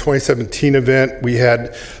the 2017 event, we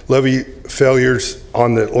had levee failures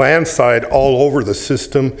on the land side all over the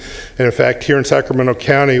system. And in fact, here in Sacramento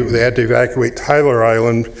County, they had to evacuate Tyler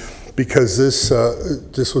Island because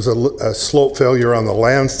this was a slope failure on the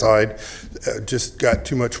land side. Just got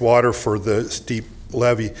too much water for the steep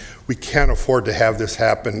levee. We can't afford to have this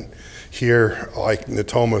happen here, like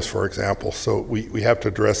Natomas, for example. So we have to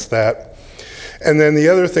address that. And then the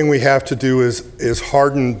other thing we have to do is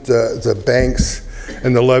harden the banks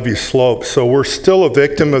and the levee slopes. So we're still a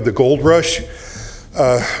victim of the gold rush.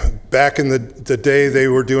 Back in the day, they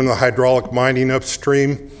were doing the hydraulic mining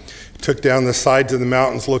upstream, took down the sides of the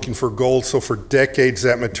mountains looking for gold. So for decades,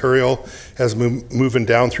 that material has moving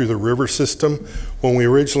down through the river system. When we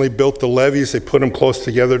originally built the levees, they put them close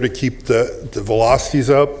together to keep the velocities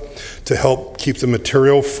up, to help keep the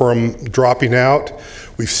material from dropping out.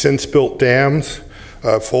 We've since built dams,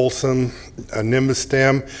 Folsom, Nimbus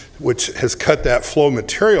Dam, which has cut that flow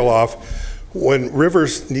material off. When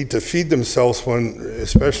rivers need to feed themselves,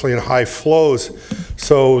 especially in high flows,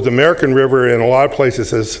 so the American River in a lot of places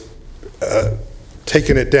has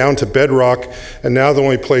taken it down to bedrock, and now the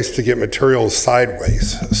only place to get material is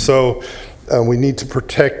sideways. So we need to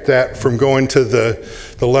protect that from going to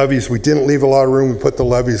the levees. We didn't leave a lot of room. We put the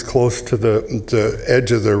levees close to the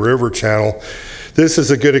edge of the river channel. This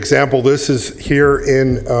is a good example. This is here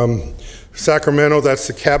in Sacramento. That's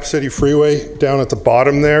the Cap City Freeway down at the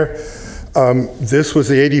bottom there. This was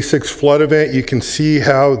the '86 flood event. You can see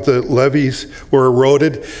how the levees were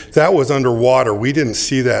eroded. That was underwater. We didn't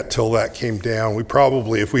see that till that came down. We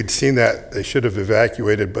probably, if we'd seen that, they should have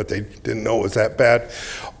evacuated, but they didn't know it was that bad.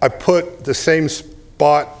 I put the same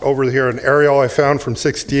spot over here, an aerial I found from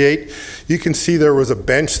 '68. You can see there was a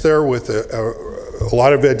bench there with a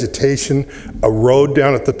lot of vegetation, a road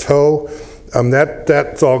down at the toe.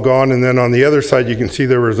 That's all gone, and then on the other side you can see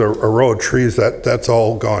there was a row of trees that's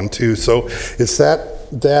all gone too. So it's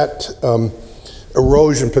that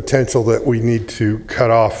erosion potential that we need to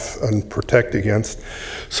cut off and protect against.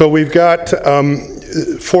 So we've got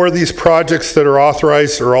 4 of these projects that are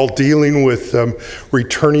authorized are all dealing with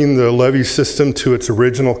returning the levee system to its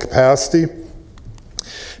original capacity.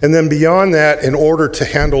 And then beyond that, in order to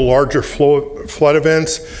handle larger flood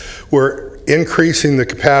events, we're increasing the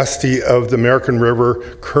capacity of the American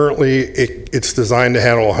River. Currently, it's designed to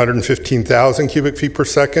handle 115,000 cubic feet per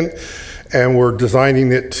second, and we're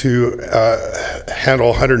designing it to handle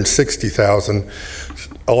 160,000,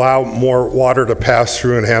 allow more water to pass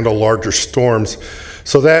through and handle larger storms.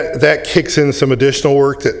 So that kicks in some additional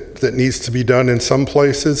work that needs to be done in some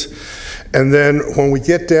places. And then when we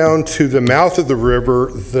get down to the mouth of the river,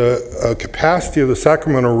 the capacity of the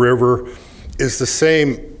Sacramento River is the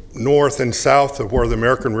same north and south of where the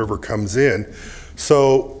American River comes in.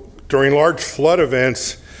 So during large flood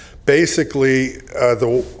events, basically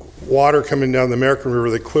the water coming down the American River,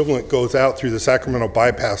 the equivalent goes out through the Sacramento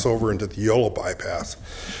bypass over into the Yolo bypass.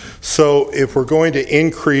 So if we're going to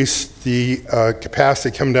increase the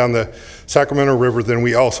capacity coming down the Sacramento River, then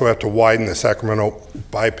we also have to widen the Sacramento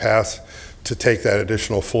bypass to take that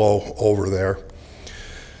additional flow over there.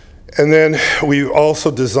 And then we also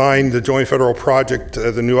designed the joint federal project,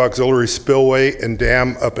 the new auxiliary spillway and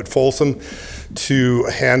dam up at Folsom, to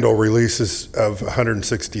handle releases of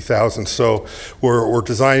 160,000. So we're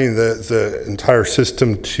designing the entire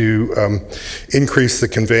system to increase the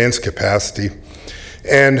conveyance capacity.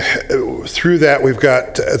 And through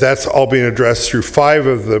that, that's all being addressed through 5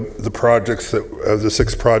 of the projects, of the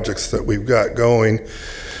 6 projects that we've got going.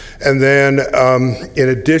 And then in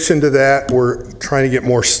addition to that, we're trying to get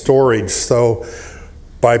more storage. So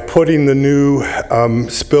by putting the new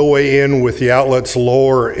spillway in with the outlets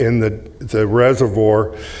lower in the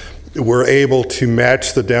reservoir, we're able to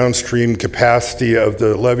match the downstream capacity of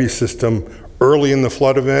the levee system early in the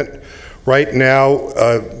flood event. Right now,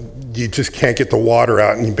 you just can't get the water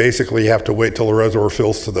out, and you basically have to wait till the reservoir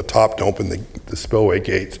fills to the top to open the spillway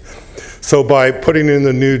gates. So by putting in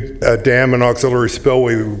the new dam and auxiliary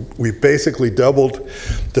spillway, we've basically doubled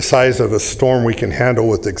the size of a storm we can handle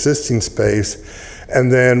with existing space.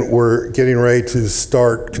 And then we're getting ready to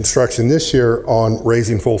start construction this year on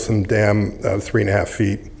raising Folsom Dam 3.5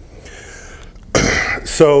 feet.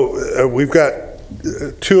 So we've got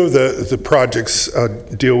 2 of the projects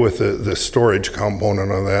deal with the storage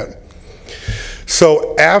component of that.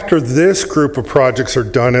 So after this group of projects are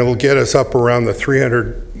done, it'll get us up around the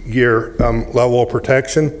 300-year level of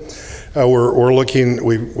protection. We're looking,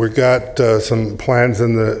 we've got some plans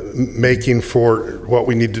in the making for what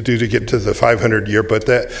we need to do to get to the 500-year, but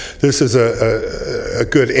this is a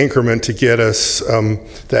good increment to get us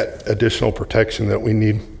that additional protection that we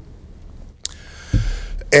need.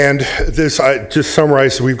 And this, I just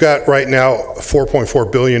summarized, we've got right now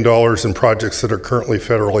 $4.4 billion in projects that are currently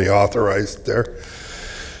federally authorized there.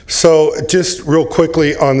 So just real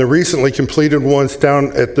quickly on the recently completed ones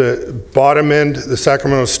down at the bottom end, the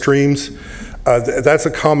Sacramento streams, that's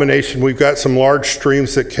a combination. We've got some large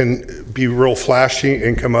streams that can be real flashy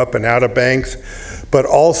and come up and out of banks, but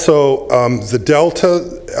also the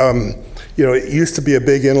delta, it used to be a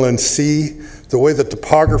big inland sea. The way the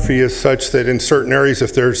topography is such that in certain areas,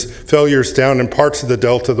 if there's failures down in parts of the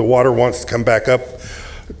delta, the water wants to come back up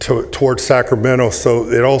towards Sacramento. So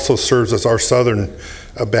it also serves as our southern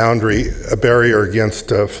boundary, a barrier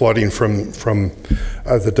against flooding from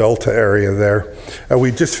the delta area there.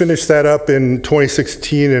 We just finished that up in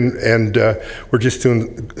 2016, and we're just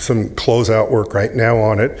doing some closeout work right now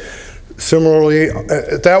on it. Similarly,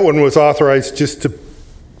 that one was authorized, just to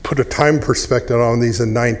put a time perspective on these,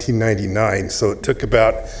 in 1999. So it took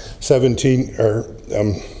about 17, or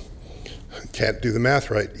can't do the math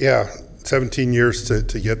right. Yeah, 17 years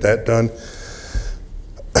to get that done.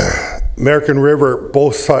 American River,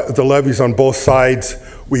 the levees on both sides,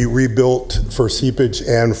 we rebuilt for seepage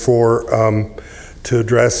and for to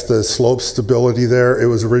address the slope stability there. It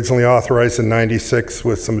was originally authorized in 96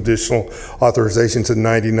 with some additional authorizations in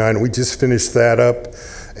 99. We just finished that up,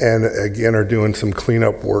 and again are doing some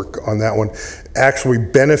cleanup work on that one. Actually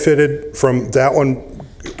benefited from that one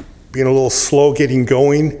being a little slow getting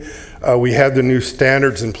going. We had the new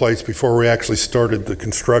standards in place before we actually started the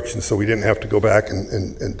construction, so we didn't have to go back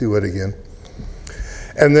and do it again.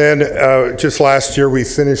 And then just last year we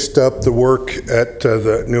finished up the work at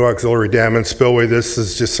the new auxiliary dam and spillway. This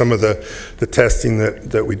is just some of the testing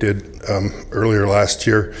that we did earlier last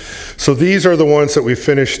year. So these are the ones that we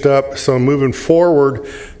finished up. So moving forward,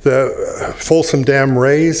 the Folsom Dam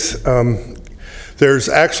raise, there's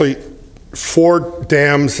actually 4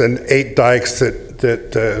 dams and 8 dikes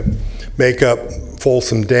that make up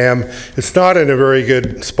Folsom Dam. It's not in a very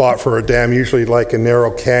good spot for a dam, usually like a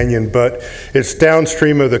narrow canyon, but it's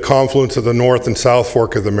downstream of the confluence of the North and South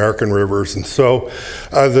Fork of the American Rivers. And so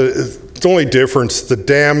the only difference, the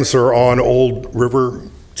dams are on old river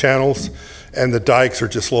channels and the dikes are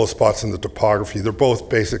just low spots in the topography. They're both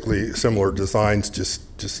basically similar designs, just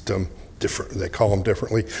different. They call them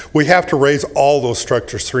differently. We have to raise all those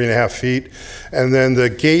structures 3.5 feet, and then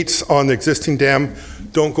the gates on the existing dam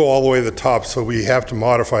don't go all the way to the top, so we have to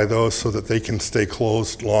modify those so that they can stay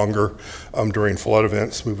closed longer during flood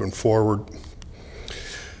events moving forward.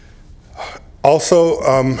 Also,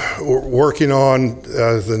 we're working on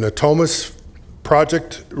the Natomas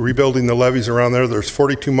project, rebuilding the levees around there. There's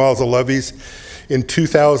 42 miles of levees. In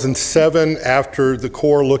 2007, after the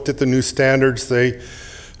Corps looked at the new standards, they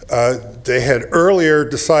had earlier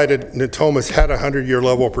decided Natomas had a 100-year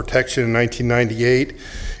level of protection in 1998.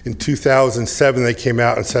 In 2007, they came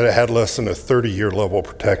out and said it had less than a 30-year level of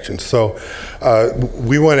protection. So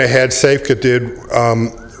we went ahead, Safeco did,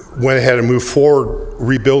 went ahead and moved forward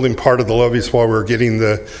rebuilding part of the levees while we were getting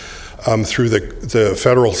through the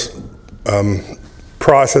federal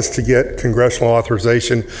process to get congressional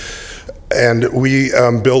authorization. And we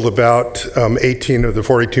built about 18 of the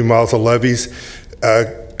 42 miles of levees.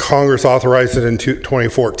 Congress authorized it in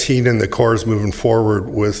 2014, and the Corps is moving forward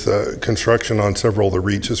with construction on several of the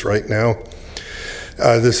reaches right now.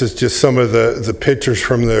 This is just some of the pictures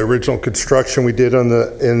from the original construction we did on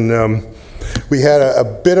we had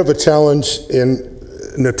a bit of a challenge in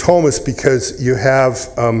Natomas because you have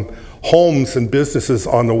homes and businesses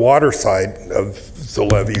on the water side of the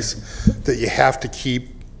levees that you have to keep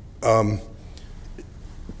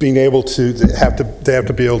being able to, they have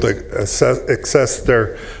to be able to access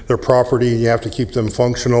their property. You have to keep them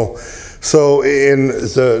functional. So in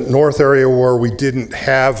the north area where we didn't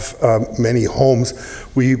have many homes,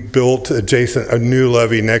 we built a new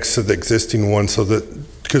levee next to the existing one, so that,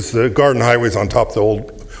 because the Garden Highway is on top of the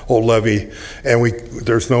old levee, and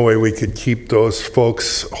there's no way we could keep those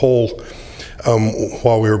folks whole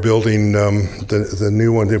while we were building the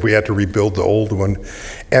new one, if we had to rebuild the old one.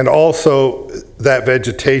 And also that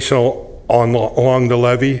vegetation along the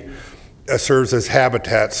levee serves as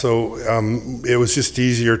habitat, so it was just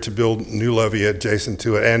easier to build new levee adjacent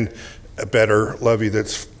to it, and a better levee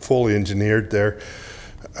that's fully engineered there.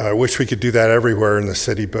 I wish we could do that everywhere in the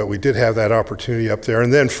city, but we did have that opportunity up there.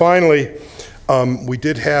 And then finally, we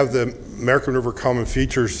did have the American River Common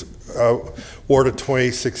Features Ward of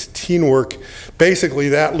 2016 work. Basically,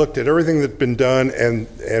 that looked at everything that'd been done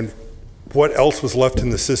and what else was left in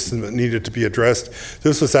the system that needed to be addressed.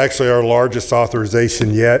 This was actually our largest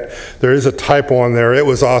authorization yet. There is a typo on there. It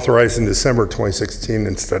was authorized in December 2016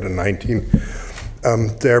 instead of 19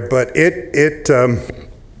 there, but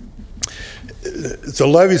the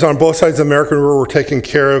levees on both sides of the American River were taken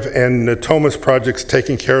care of, and Natomas project's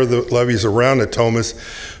taking care of the levees around Natomas.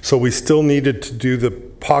 So we still needed to do the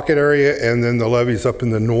pocket area and then the levees up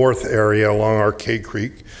in the north area along Arcade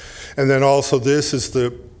Creek. And then also this is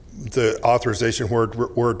the authorization where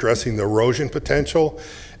we're addressing the erosion potential.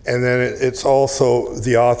 And then it's also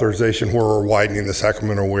the authorization where we're widening the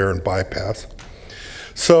Sacramento Weir and bypass.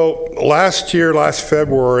 So last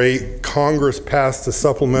February, Congress passed the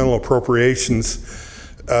supplemental appropriations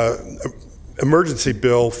emergency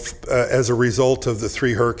bill as a result of the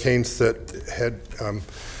 3 hurricanes that had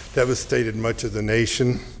devastated much of the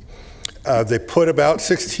nation. They put about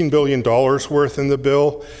 $16 billion worth in the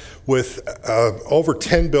bill, with over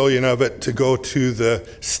 $10 billion of it to go to the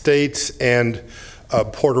states and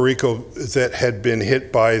Puerto Rico that had been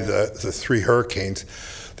hit by the 3 hurricanes.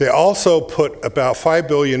 They also put about $5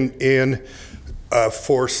 billion in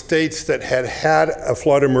for states that had had a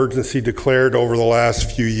flood emergency declared over the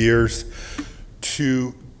last few years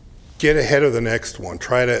to get ahead of the next one,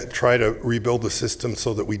 try to rebuild the system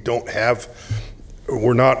so that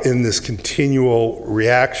we're not in this continual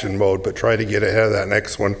reaction mode, but try to get ahead of that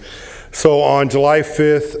next one. So on July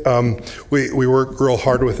 5th, we worked real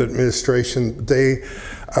hard with administration. They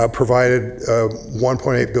provided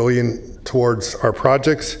 $1.8 billion towards our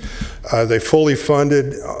projects. They fully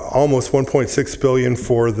funded almost $1.6 billion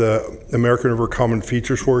for the American River Common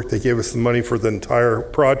Features work. They gave us the money for the entire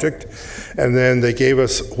project, and then they gave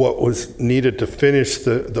us what was needed to finish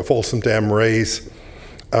the Folsom Dam raise.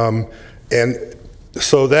 And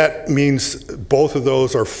so that means both of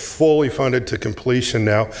those are fully funded to completion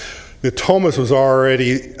now. Natomas was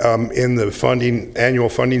already in the annual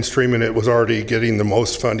funding stream, and it was already getting the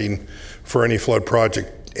most funding for any flood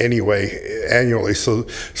project anyway, annually. So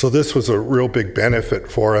this was a real big benefit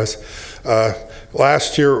for us.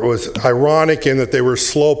 last year was ironic in that they were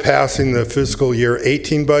slow passing the fiscal year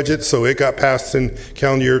 18 budget, so it got passed in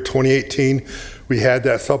calendar year 2018. We had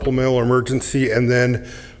that supplemental emergency, and then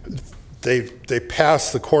they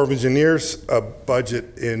passed the Corps of Engineers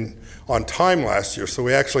budget on time last year. So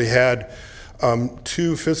we actually had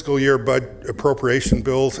 2 fiscal year appropriation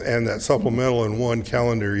bills and that supplemental in 1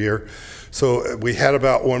 calendar year. So we had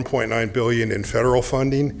about $1.9 billion in federal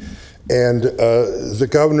funding, and the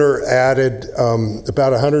governor added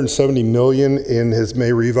about $170 million in his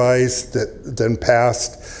May revise that then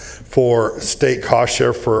passed for state cost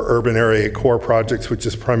share for urban area core projects, which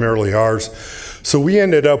is primarily ours. So we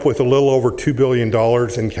ended up with a little over $2 billion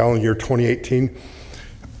in calendar year 2018.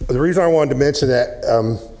 The reason I wanted to mention that,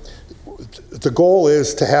 the goal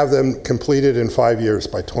is to have them completed in 5 years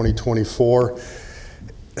by 2024.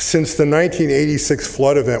 Since the 1986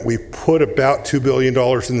 flood event, we put about $2 billion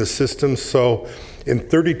in the system. So in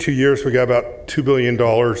 32 years, we got about $2 billion.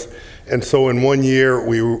 And so in 1 year,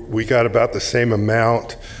 we got about the same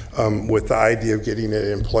amount, with the idea of getting it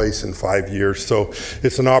in place in 5 years. So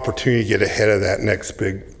it's an opportunity to get ahead of that next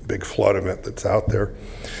big flood event that's out there.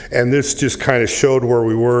 And this just kind of showed where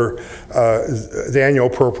we were. The annual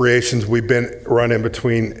appropriations, we've been running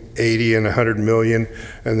between 80 and 100 million,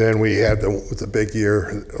 and then we had the big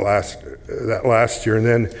year last year. And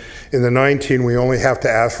then in the 19, we only have to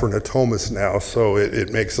ask for Natomas now, so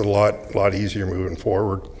it makes it a lot easier moving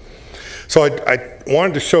forward. So I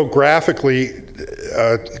wanted to show graphically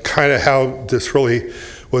kind of how this really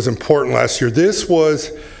was important last year. This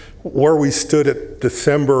was where we stood at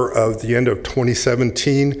December of the end of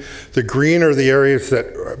 2017. The green are the areas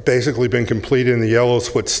that basically been completed, and the yellow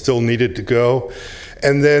is what still needed to go.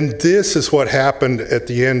 And then this is what happened at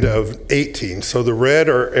the end of 18. So the red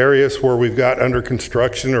are areas where we've got under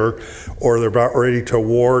construction or they're about ready to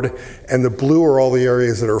award, and the blue are all the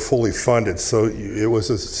areas that are fully funded. So it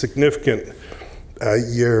was a significant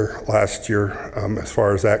year last year as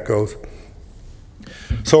far as that goes.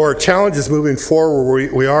 So our challenges moving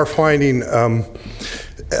forward, we are finding,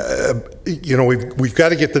 you know, we've got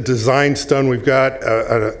to get the designs done. We've got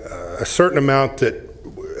a certain amount that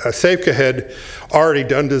Safeco had already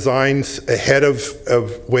done designs ahead of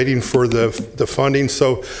waiting for the funding.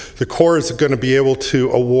 So the Corps is going to be able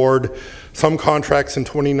to award some contracts in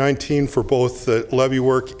 2019 for both the levee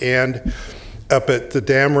work and up at the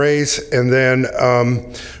dam raise, and then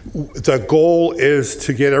the goal is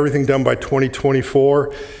to get everything done by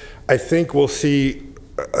 2024. I think we'll see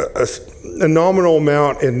a nominal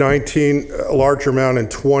amount in 19, a larger amount in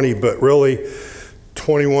 20, but really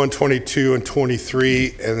 21, 22, and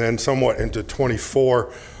 23, and then somewhat into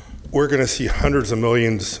 24, we're going to see hundreds of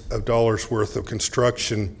millions of dollars worth of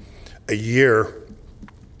construction a year.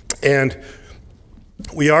 And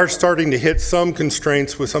we are starting to hit some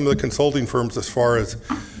constraints with some of the consulting firms as far as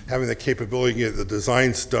having the capability to get the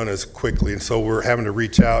designs done as quickly, and so we're having to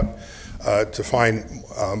reach out to find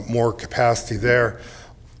more capacity there.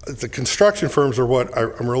 The construction firms are what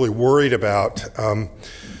I'm really worried about.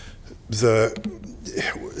 The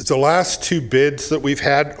last 2 bids that we've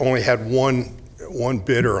had only had one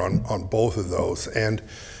bidder on both of those, and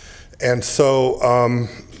so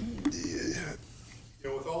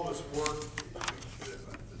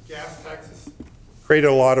created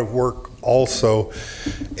a lot of work also,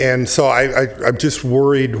 and so I'm just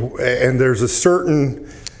worried. And there's a certain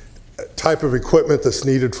type of equipment that's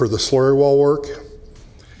needed for the slurry wall work.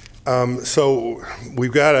 So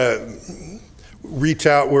we've got to reach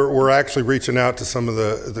out. We're actually reaching out to some of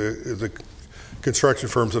the construction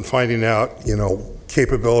firms and finding out, you know,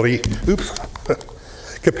 capability,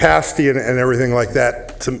 capacity, and everything like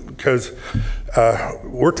that, because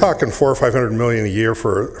we're talking $400 or $500 million a year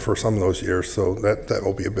for some of those years, so that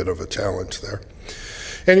will be a bit of a challenge there.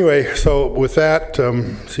 Anyway, so with that,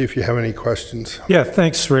 see if you have any questions. Yeah,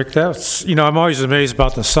 thanks, Rick. That's, you know, I'm always amazed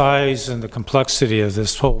about the size and the complexity of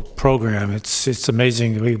this whole program. It's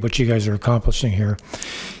amazing what you guys are accomplishing here.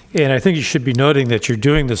 And I think you should be noting that you're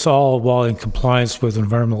doing this all while in compliance with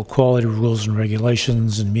environmental quality rules and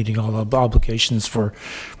regulations and meeting all the obligations for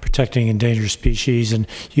protecting endangered species. And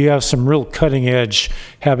you have some real cutting edge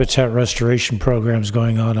habitat restoration programs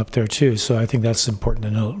going on up there too. So I think that's important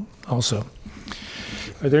to note also.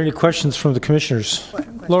 Are there any questions from the commissioners?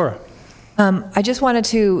 Laura. I just wanted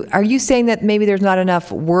to, are you saying that maybe there's not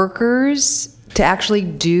enough workers to actually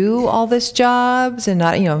do all this jobs and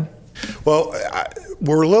not, you know? Well,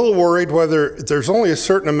 we're a little worried whether there's only a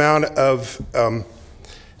certain amount of,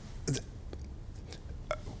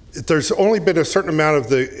 there's only been a certain amount of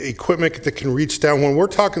the equipment that can reach down. When we're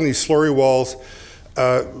talking these slurry walls,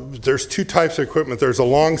 there's 2 types of equipment. There's a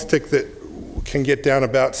long stick that can get down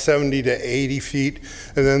about 70 to 80 feet.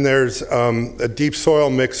 And then there's a deep soil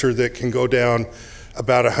mixer that can go down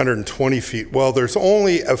about 120 feet. Well, there's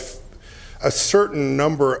only a certain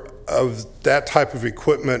number of that type of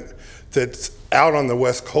equipment that's out on the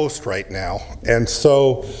West Coast right now. And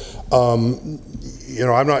so, you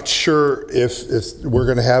know, I'm not sure if we're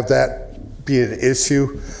going to have that be an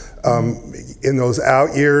issue in those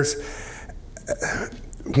out years.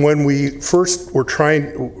 When we first were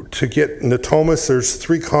trying to get Natomas, there's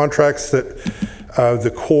 3 contracts that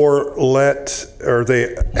the Corps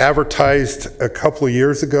they advertised a couple of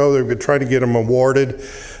years ago. They've been trying to get them awarded.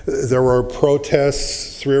 There were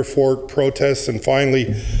protests, 3 or 4 protests, and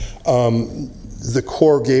finally the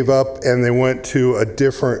Corps gave up and they went to a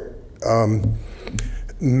different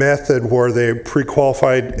method where they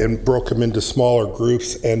pre-qualified and broke them into smaller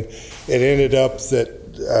groups, and it ended up that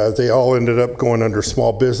they all ended up going under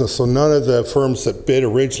small business. So none of the firms that bid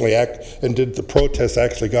originally and did the protest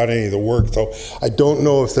actually got any of the work. So I don't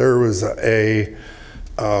know if there was a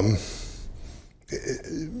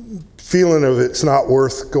feeling of it's not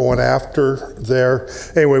worth going after there.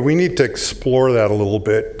 Anyway, we need to explore that a little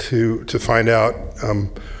bit to find out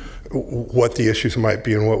what the issues might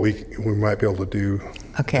be and what we might be able to do.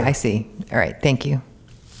 Okay, I see. All right, thank you.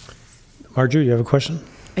 Marjorie, you have a question?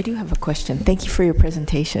 I do have a question. Thank you for your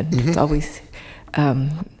presentation. It's always, I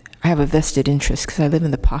have a vested interest because I live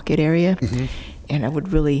in the Pocket area, and I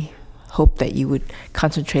would really hope that you would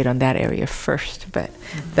concentrate on that area first, but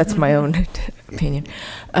that's my own opinion.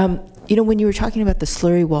 You know, when you were talking about the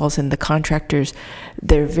slurry walls and the contractors,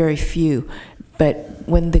 they're very few, but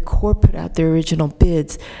when the Corps put out their original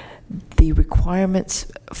bids, the requirements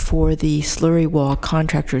for the slurry wall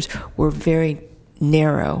contractors were very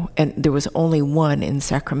narrow, and there was only one in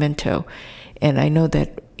Sacramento. And I know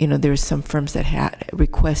that, you know, there's some firms that had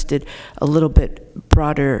requested a little bit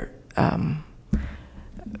broader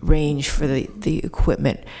range for the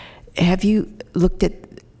equipment. Have you looked at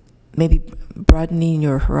maybe broadening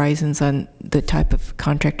your horizons on the type of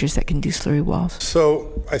contractors that can do slurry walls?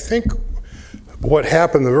 So I think what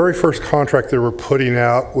happened, the very first contract they were putting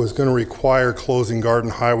out was going to require closing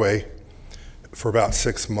Garden Highway for about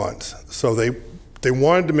 6 months. So they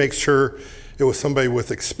wanted to make sure it was somebody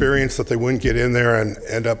with experience, that they wouldn't get in there and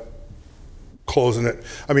end up closing it.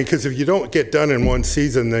 I mean, because if you don't get done in one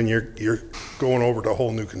season, then you're going over to a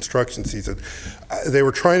whole new construction season. They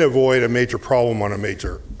were trying to avoid a major problem on a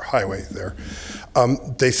major highway there.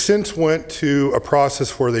 They since went to a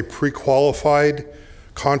process where they pre-qualified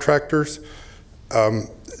contractors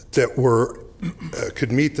that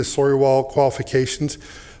could meet the slurry wall qualifications.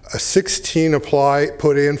 16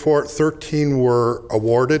 put in for it, 13 were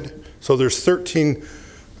awarded. So there's 13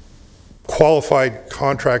 qualified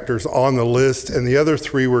contractors on the list, and the other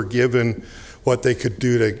 3 were given what they could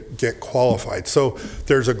do to get qualified. So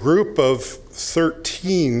there's a group of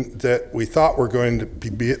 13 that we thought were going to be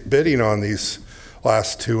bidding on these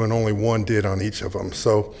last 2, and only 1 did on each of them.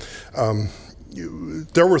 So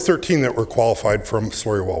there were 13 that were qualified from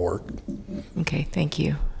slurry wall work. Okay, thank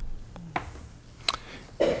you.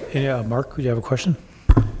 Yeah, Mark, do you have a question?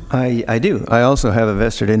 I do. I also have a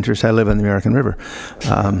vested interest. I live on the American River.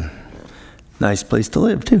 Nice place to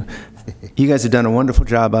live, too. You guys have done a wonderful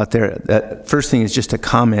job out there. That first thing is just a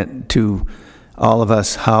comment to all of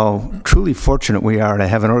us how truly fortunate we are to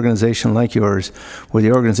have an organization like yours with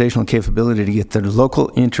the organizational capability to get the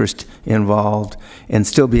local interest involved and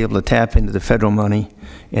still be able to tap into the federal money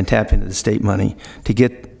and tap into the state money to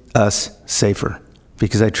get us safer.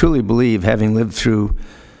 Because I truly believe, having lived through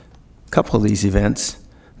a couple of these events,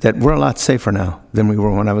 that we're a lot safer now than we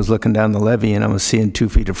were when I was looking down the levee and I was seeing 2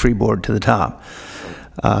 feet of freeboard to the top.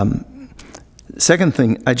 Second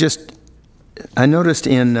thing, I noticed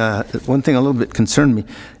in, one thing a little bit concerned me.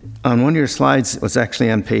 On one of your slides, it was actually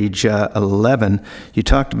on page 11, you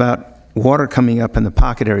talked about water coming up in the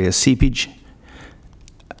Pocket area, seepage.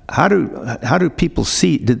 How do people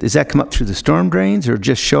see? Does that come up through the storm drains or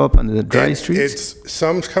just show up on the dry streets?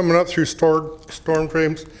 Some's coming up through storm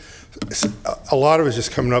drains. A lot of it's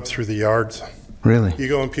just coming up through the yards. Really? You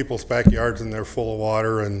go in people's backyards and they're full of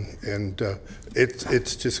water, and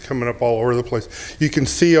it's just coming up all over the place. You can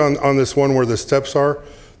see on this one where the steps are,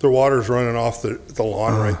 the water's running off the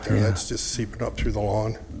lawn right there. Yeah. That's just seeping up through the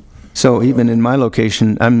lawn. So even in my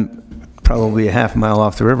location, I'm probably a half mile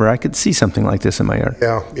off the river, I could see something like this in my yard.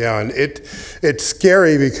 Yeah, and it's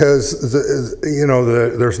scary because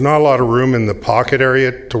there's not a lot of room in the Pocket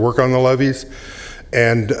area to work on the levees,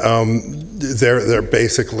 and they're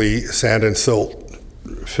basically sand and silt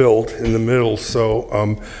filled in the middle.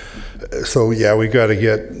 So yeah, we got to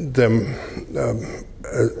get them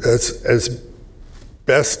as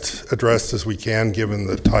best addressed as we can, given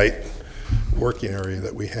the tight working area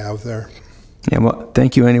that we have there. Yeah, well,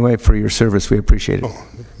 thank you anyway for your service. We appreciate it. Oh,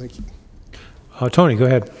 thank you. Tony, go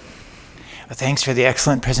ahead. Well, thanks for the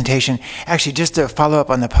excellent presentation. Actually, just to follow up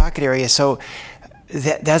on the pocket area, so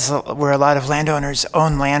that's where a lot of landowners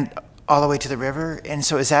own land all the way to the river, and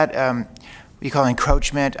so is that what you call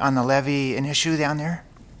encroachment on the levee an issue down there?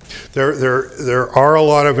 There are a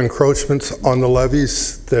lot of encroachments on the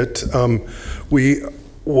levees that we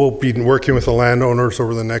will be working with the landowners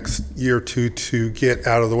over the next year or two to get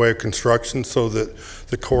out of the way of construction so that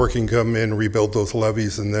the Corps can come in, rebuild those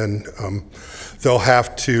levees, and then they'll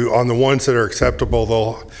have to, on the ones that are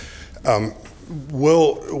acceptable,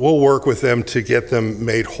 we'll work with them to get them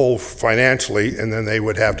made whole financially, and then they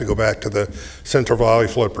would have to go back to the Central Valley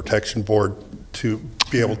Flood Protection Board to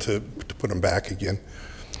be able to put them back again.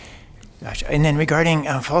 Gotcha. And then regarding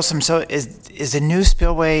Folsom, so is the new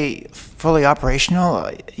spillway fully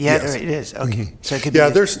operational yet? Yes. Or it is? Okay. Mm-hmm. So it could yeah,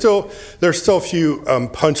 be there's still a few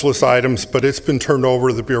punch list items, but it's been turned over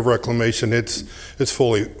to the Bureau of Reclamation. It's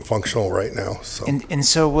fully functional right now. So. And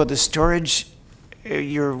so will the storage,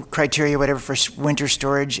 your criteria, whatever, for winter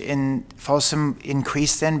storage in Folsom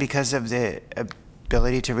increase then because of the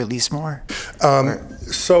ability to release more?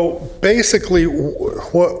 So basically,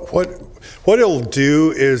 what it'll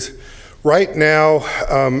do is, right now,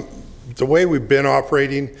 the way we've been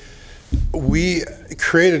operating, we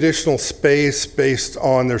create additional space based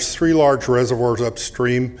on, there's 3 large reservoirs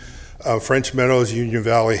upstream, French Meadows, Union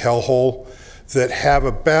Valley, Hellhole, that have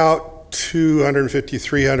about 250,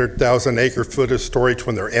 300,000 acre foot of storage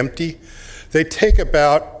when they're empty. They take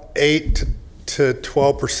about 8 to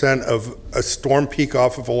 12% of a storm peak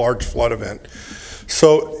off of a large flood event.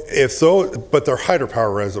 So if those, but they're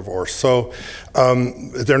hydropower reservoirs, so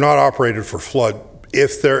they're not operated for flood.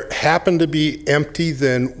 If they happen to be empty,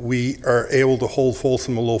 then we are able to hold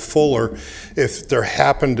Folsom a little fuller. If they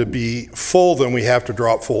happen to be full, then we have to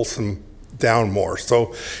drop Folsom down more.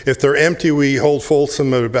 So if they're empty, we hold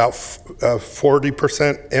Folsom at about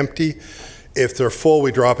 40% empty. If they're full,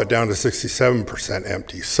 we drop it down to 67%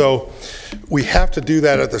 empty. So we have to do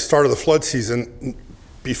that at the start of the flood season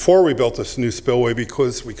before we built this new spillway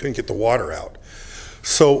because we couldn't get the water out.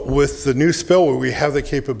 So with the new spillway, we have the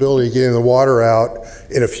capability of getting the water out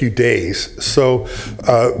in a few days. So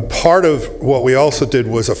part of what we also did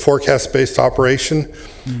was a forecast-based operation,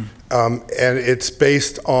 and it's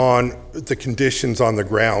based on the conditions on the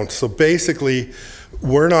ground. So basically,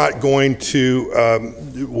 we're not going to,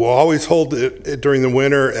 we'll always hold it during the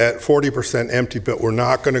winter at 40% empty, but we're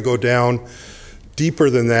not going to go down deeper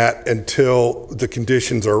than that until the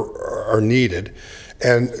conditions are needed.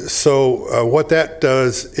 And so what that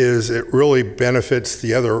does is it really benefits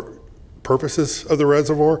the other purposes of the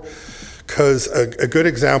reservoir, because a good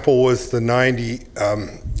example was the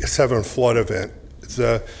 97 flood event.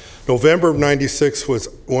 The November of 96 was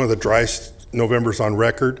one of the driest Novembers on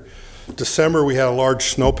record. December, we had a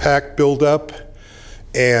large snowpack buildup,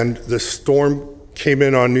 and the storm came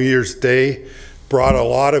in on New Year's Day, brought a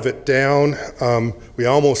lot of it down. We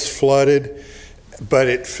almost flooded, but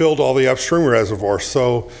it filled all the upstream reservoirs.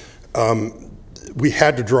 So we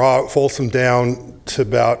had to draw Folsom down to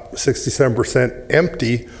about 67%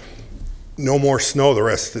 empty, no more snow the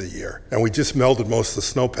rest of the year. And we just melted most of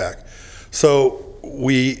the snowpack. So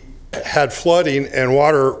we had flooding and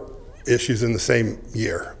water issues in the same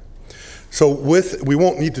year. So we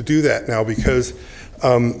won't need to do that now, because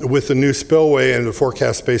with the new spillway and the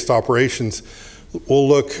forecast-based operations, we'll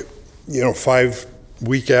look, 5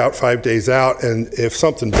 week out, 5 days out, and if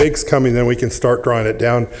something big's coming, then we can start drawing it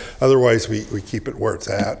down. Otherwise, we keep it where it's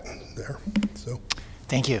at there. So,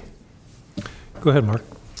 thank you. Go ahead, Mark.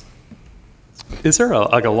 Is there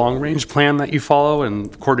a long-range plan that you follow in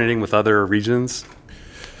coordinating with other regions?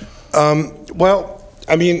 Well,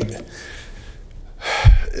 I mean,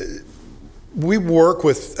 we work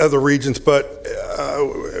with other regions, but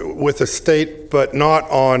with the state, but not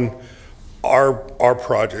on our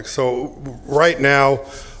project. So right now,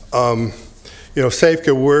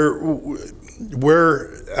 SAFCA, we're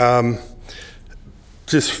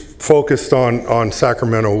just focused on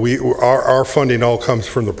Sacramento. Our funding all comes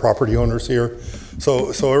from the property owners here.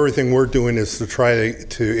 So everything we're doing is to try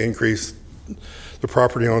to increase the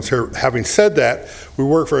property owners here. Having said that, we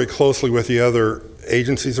work very closely with the other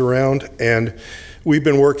agencies around, and we've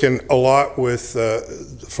been working a lot with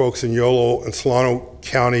folks in Yolo and Solano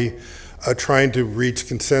County, trying to reach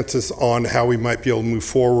consensus on how we might be able to move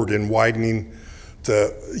forward in widening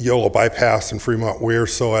the Yolo bypass and Fremont Weir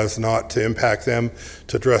so as not to impact them,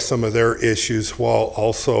 to address some of their issues while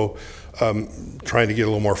also trying to get a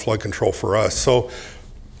little more flood control for us. So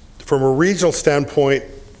from a regional standpoint,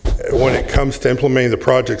 when it comes to implementing the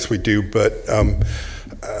projects we do, but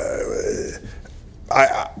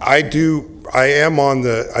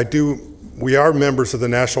we are members of the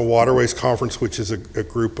National Waterways Conference, which is a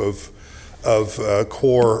group of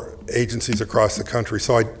core agencies across the country.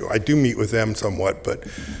 So I do meet with them somewhat, but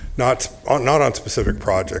not on specific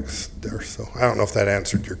projects there. So I don't know if that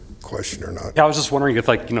answered your question or not. Yeah, I was just wondering if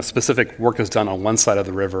specific work is done on one side of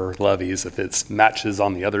the river levees, if it's matches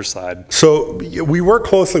on the other side. So we work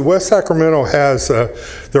closely. West Sacramento has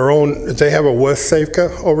they have a West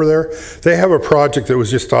Safeca over there. They have a project that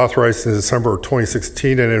was just authorized in December of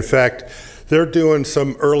 2016, and in fact, they're doing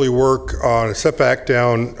some early work on a setback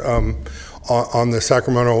down on the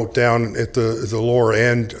Sacramento down at the lower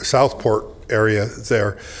end, Southport area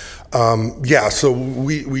there. So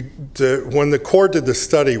when the Corps did the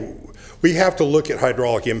study, we have to look at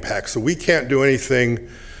hydraulic impacts. So we can't do anything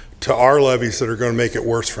to our levees that are going to make it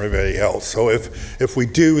worse for anybody else. So if we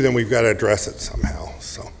do, then we've got to address it somehow.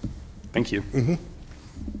 So, thank you. Mm-hmm.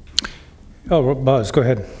 Oh, Buzz, go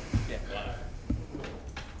ahead.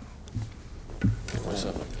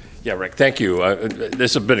 Yeah, Rick, thank you.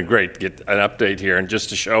 This has been great to get an update here, and just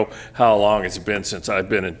to show how long it's been since I've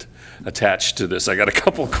been attached to this, I got a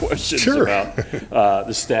couple of questions about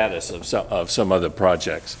the status of some of the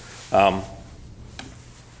projects.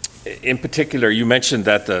 In particular, you mentioned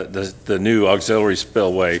that the new auxiliary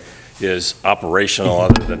spillway is operational,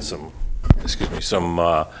 other than some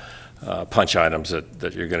punch items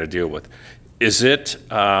that you're going to deal with. Is it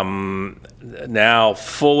now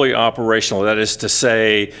fully operational? That is to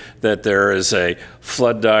say that there is a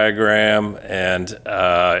flood diagram and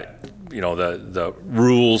the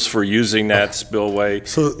rules for using that spillway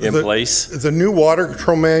in place? The new water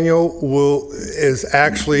control manual is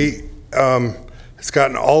actually it's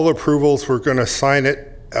gotten all the approvals. We're going to sign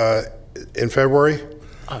it in February.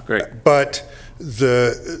 Oh, great! But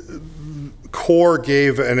the Corps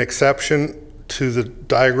gave an exception to the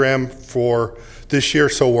diagram for this year,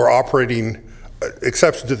 so we're operating,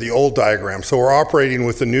 exception to the old diagram, so we're operating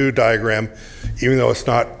with the new diagram, even though it's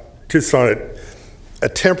not just on a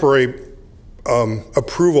temporary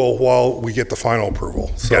approval while we get the final approval.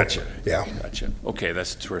 So, gotcha. Yeah. Gotcha. Okay,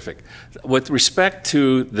 that's terrific. With respect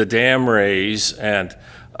to the dam raise and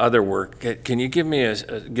other work, can you give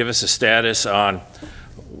us a status on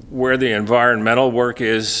where the environmental work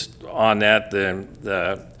is on that,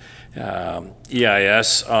 the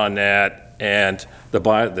EIS on that, and the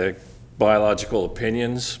biological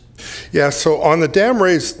opinions? Yeah, so on the dam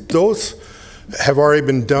raise, those have already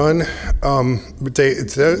been done. They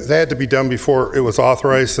had to be done before it was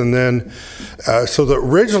authorized, and then so the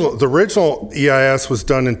original EIS was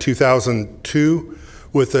done in 2002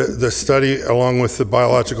 with the study along with the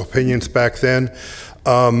biological opinions back then.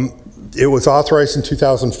 It was authorized in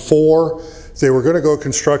 2004. They were going to go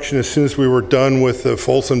construction as soon as we were done with the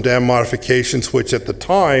Folsom Dam modifications, which at the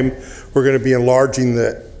time were going to be enlarging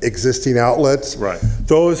the existing outlets. Right.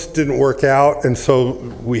 Those didn't work out, and so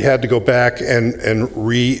we had to go back and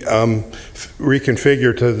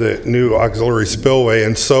reconfigure to the new auxiliary spillway.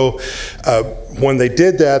 And so when they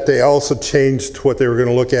did that, they also changed what they were going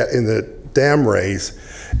to look at in the dam raise.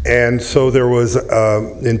 And so there was,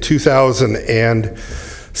 in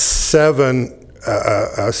 2007,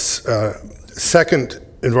 a second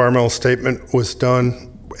environmental statement was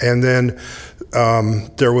done, and then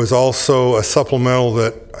there was also a supplemental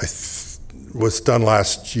that was done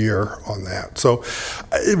last year on that. So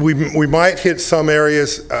we might hit some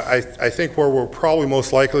areas. I think where we're probably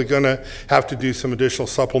most likely going to have to do some additional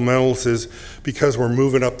supplementals is because we're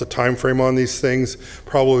moving up the time frame on these things.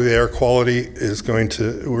 Probably the air quality we're going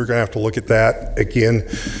to have to look at that again,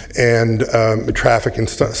 and traffic and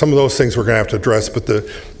stuff. Some of those things we're going to have to address, but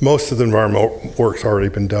most of the environmental work's already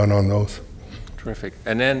been done on those. Terrific.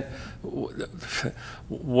 And then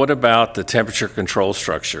what about the temperature control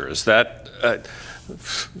structure? Is that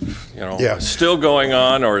still going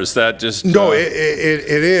on, or is that just no? It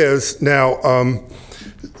is now.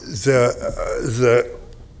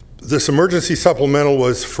 This emergency supplemental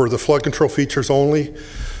was for the flood control features only.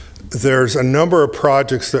 There's a number of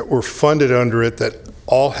projects that were funded under it that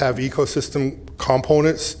all have ecosystem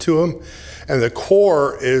components to them, and the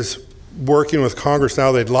Corps is working with Congress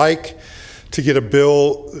now. They'd like to get a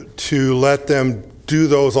bill to let them do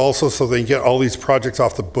those also, so they can get all these projects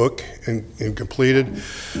off the book and completed.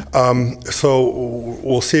 So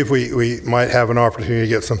we'll see if we might have an opportunity to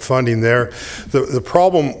get some funding there. The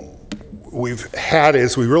problem we've had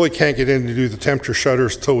is we really can't get in to do the temperature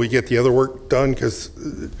shutters till we get the other work done, because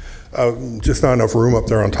just not enough room up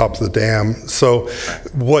there on top of the dam. So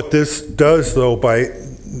what this does, though, by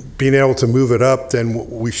being able to move it up, then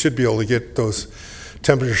we should be able to get those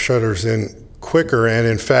temperature shutters in quicker. And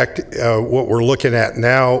in fact, what we're looking at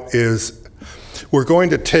now is we're going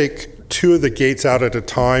to take 2 of the gates out at a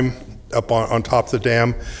time up on top of the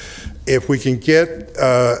dam. If we can get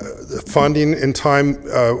the funding in time,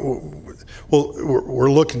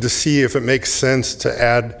 we're looking to see if it makes sense to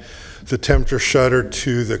add the temperature shutter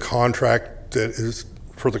to the contract that is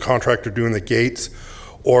for the contractor doing the gates,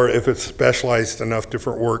 or if it's specialized enough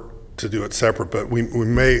different work to do it separate. But we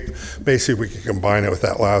may see if we can combine it with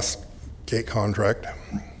that last gate contract.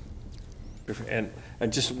 And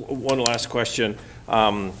just one last question. I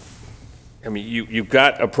mean, you've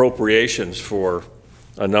got appropriations for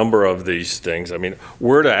a number of these things. I mean,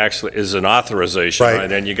 where to actually is an authorization, right?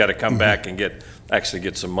 And then you got to come back and actually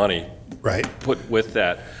get some money put with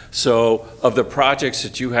that. So of the projects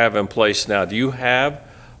that you have in place now, do you have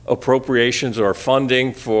appropriations or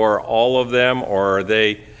funding for all of them, or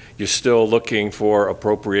are you're still looking for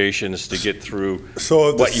appropriations to get through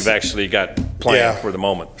what you've actually got planned for the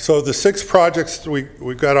moment? So the 6 projects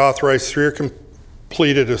we've got authorized, 3 are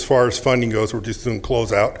completed as far as funding goes. We're just doing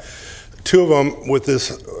closeout. 2 of them with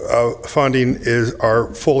this funding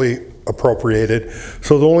are fully appropriated.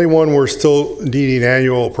 So the only one we're still needing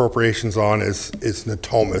annual appropriations on is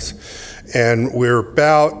Natomas, and we're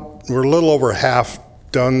a little over half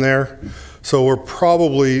done there. So we're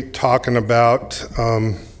probably talking about,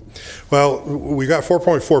 well, we got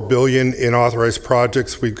 4.4 billion in authorized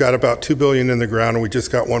projects. We've got about 2 billion in the ground, and we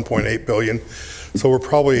just got 1.8 billion. So we're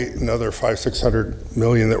probably another 500-600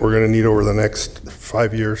 million that we're going to need over the next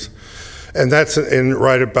 5 years. And that's in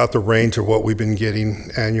right about the range of what we've been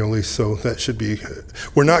getting annually. So that should be,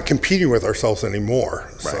 we're not competing with ourselves anymore.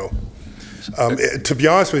 Right. So to be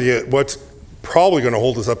honest with you, what's probably going to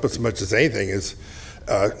hold us up as much as anything is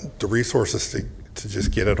the resources to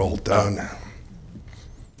just get it all done.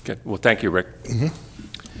 Okay. Well, thank you, Rick.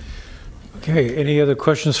 Okay. Any other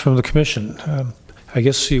questions from the commission? I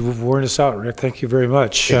guess you've worn us out, Rick. Thank you very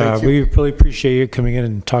much. Thank you. We really appreciate you coming in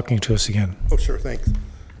and talking to us again. Oh, sure. Thanks.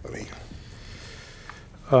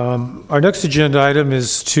 Our next agenda item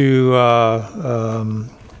is to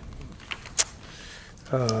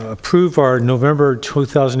approve our November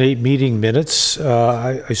 2008 meeting minutes.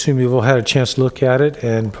 I assume you've all had a chance to look at it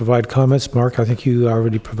and provide comments. Mark, I think you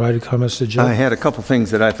already provided comments to Jill. I had a couple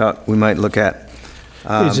things that I thought we might look at.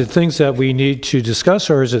 Is it things that we need to discuss,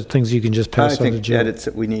 or is it things you can just pass on to Jill? I think edits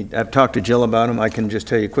that we need. I've talked to Jill about them. I can just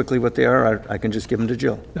tell you quickly what they are. I can just give them to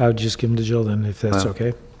Jill. I would just give them to Jill then, if that's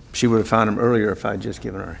okay. She would have found them earlier if I'd just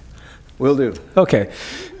given her. Will do. Okay.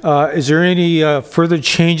 Is there any further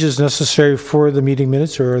changes necessary for the meeting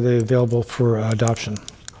minutes, or are they available for adoption?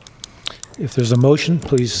 If there's a motion,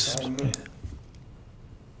 please.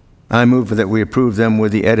 I move that we approve them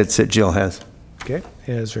with the edits that Jill has. Okay.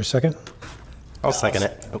 Is there a second? I'll second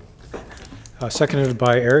it. Seconded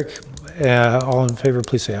by Eric. All in favor,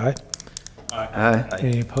 please say aye. Aye.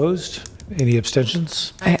 Any opposed? Any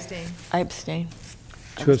abstentions? I abstain.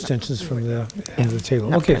 2 abstentions from the end of the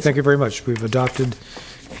table. Okay, thank you very much. We've adopted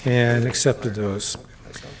and accepted those.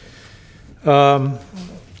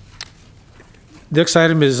 Next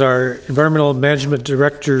item is our Environmental Management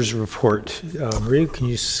Director's report. Maria, can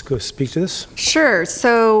you go speak to this? Sure.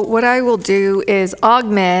 So what I will do is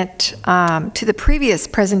augment to the previous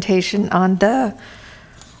presentation on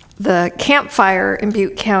the campfire in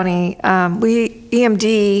Butte County.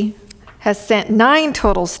 EMD has sent 9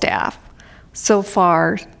 total staff so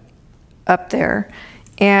far up there,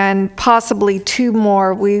 and possibly 2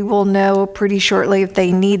 more. We will know pretty shortly if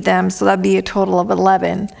they need them, so that'd be a total of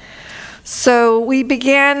 11. So we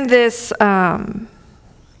began this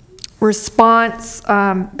response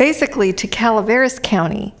basically to Calaveras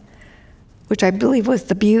County, which I believe was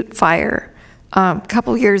the Butte fire, a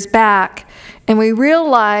couple years back, and we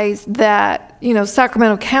realized that, you know,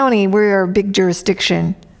 Sacramento County, we're a big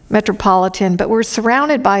jurisdiction, metropolitan, but we're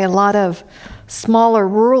surrounded by a lot of smaller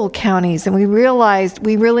rural counties, and we realized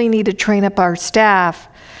we really need to train up our staff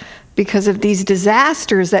because of these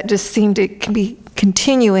disasters that just seem to be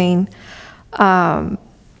continuing.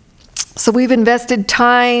 So we've invested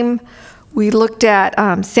time. We looked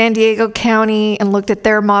at San Diego County and looked at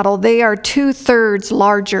their model. They are 2/3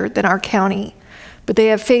 larger than our county, but they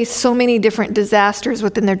have faced so many different disasters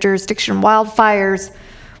within their jurisdiction: wildfires,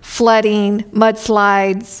 flooding,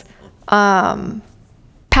 mudslides,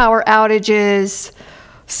 power outages.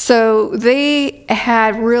 So they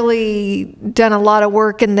had really done a lot of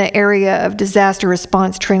work in the area of disaster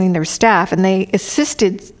response, training their staff, and they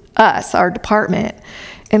assisted us, our department.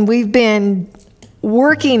 And we've been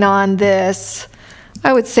working on this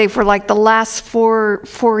I would say for like the last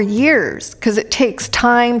four years, because it takes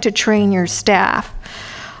time to train your staff.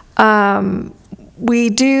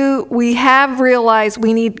 We have realized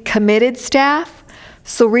we need committed staff.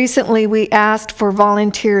 So recently we asked for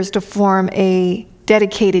volunteers to form a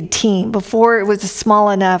dedicated team. Before it was small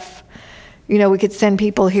enough, you know, we could send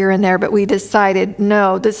people here and there, but we decided,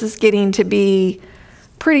 no, this is getting to be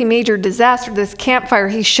pretty major disaster. This campfire,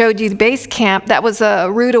 he showed you the base camp, that was a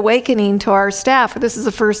rude awakening to our staff. This is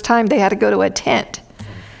the first time they had to go to a tent.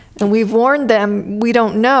 And we've warned them, we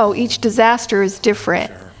don't know, each disaster is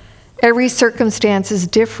different. Every circumstance is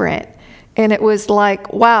different. And it was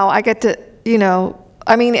like, wow, I got to, you know,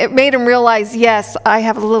 I mean, it made them realize, yes, I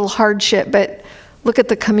have a little hardship, but look at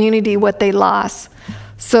the community, what they lost.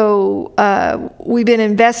 So we've been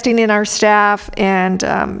investing in our staff, and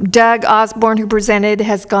Doug Osborne, who presented,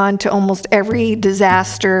 has gone to almost every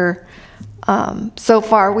disaster so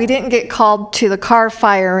far. We didn't get called to the car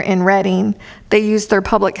fire in Reading. They used their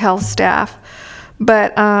public health staff.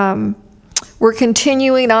 But we're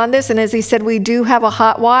continuing on this, and as he said, we do have a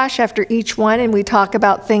hot wash after each one, and we talk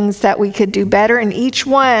about things that we could do better. And each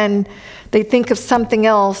one, they think of something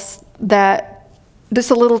else that just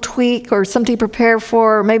a little tweak or something to prepare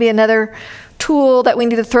for, or maybe another tool that we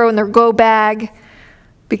need to throw in their go bag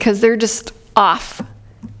because they're just off.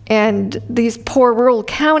 And these poor rural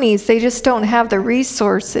counties, they just don't have the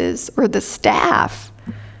resources or the staff,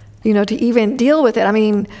 you know, to even deal with it. I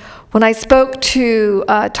mean, when I spoke to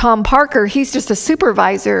Tom Parker, he's just a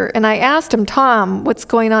supervisor, and I asked him, Tom, what's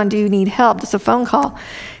going on? Do you need help? Just a phone call.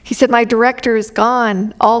 He said, my director is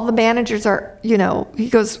gone. All the managers are, you know, he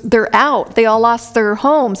goes, they're out. They all lost their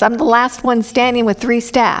homes. I'm the last one standing with 3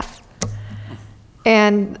 staff.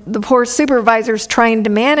 And the poor supervisor's trying to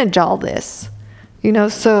manage all this, you know,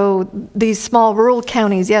 so these small rural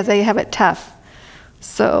counties, yeah, they have it tough.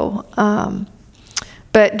 So,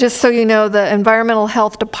 but just so you know, the environmental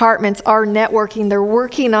health departments are networking. They're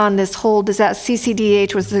working on this whole disaster.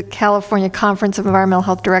 CCDH was the California Conference of Environmental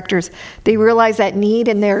Health Directors. They realize that need,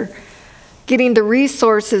 and they're getting the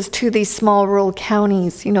resources to these small rural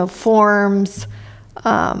counties, you know, forms,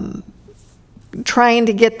 trying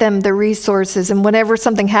to get them the resources. And whenever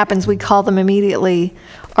something happens, we call them immediately,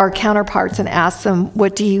 our counterparts, and ask them,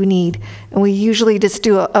 what do you need? And we usually just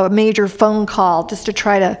do a major phone call just to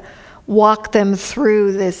try to walk them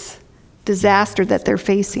through this disaster that they're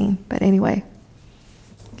facing. But anyway, do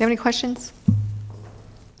you have any questions?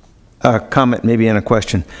 A comment maybe and a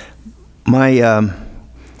question. My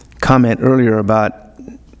comment earlier about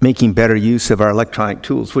making better use of our electronic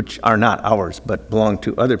tools, which are not ours but belong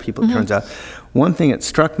to other people, it turns out. One thing that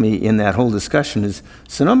struck me in that whole discussion is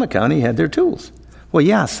Sonoma County had their tools. Well,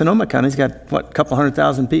 yeah, Sonoma County's got, what, a couple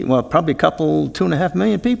 100,000 people, well, probably a couple, 2.5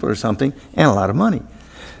 million people or something, and a lot of money.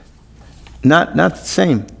 Not the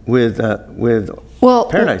same with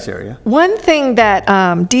Paradise area. One thing that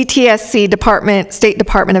DTSC, State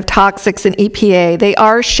Department of Toxics, and EPA, they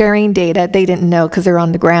are sharing data. They didn't know because they're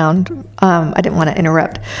on the ground. I didn't want to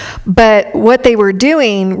interrupt. But what they were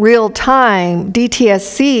doing real time,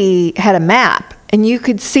 DTSC had a map, and you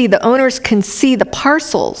could see, the owners can see the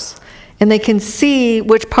parcels, and they can see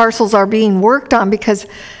which parcels are being worked on because,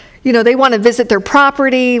 you know, they want to visit their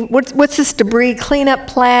property. What's this debris cleanup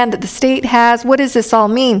plan that the state has? What does this all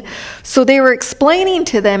mean? So they were explaining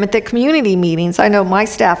to them at the community meetings. I know my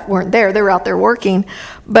staff weren't there. They were out there working.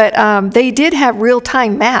 But they did have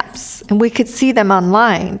real-time maps, and we could see them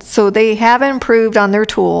online. So they have improved on their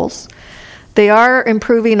tools. They are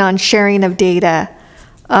improving on sharing of data.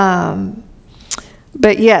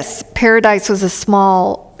 But yes, Paradise was a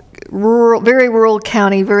small, rural, very rural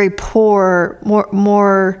county, very poor,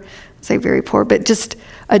 more say very poor, but just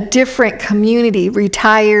a different community,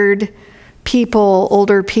 retired people,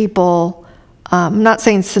 older people. I'm not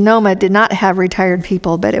saying Sonoma did not have retired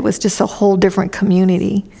people, but it was just a whole different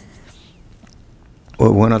community.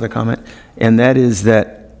 Well, one other comment, and that is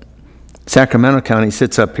that Sacramento County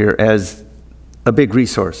sits up here as a big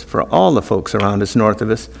resource for all the folks around us, north of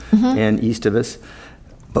us and east of us.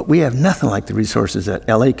 But we have nothing like the resources that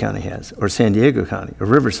LA County has, or San Diego County, or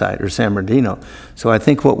Riverside, or San Bernardino. So I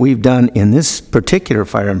think what we've done in this particular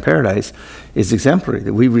fire in Paradise is exemplary,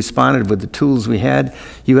 that we responded with the tools we had.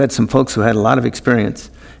 You had some folks who had a lot of experience,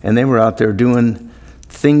 and they were out there doing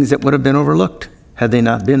things that would have been overlooked had they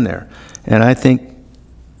not been there. And I think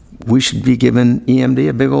we should be giving EMD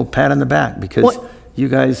a big old pat on the back, because you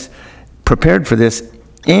guys prepared for this.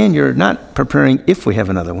 And you're not preparing if we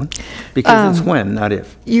have another one, because it's when, not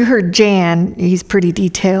if. You heard Jan, he's pretty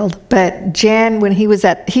detailed, but Jan, when he was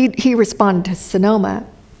he responded to Sonoma,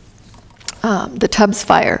 the Tubbs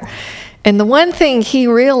fire, And the one thing he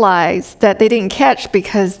realized that they didn't catch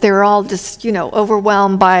because they were all just,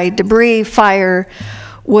 overwhelmed by debris, fire,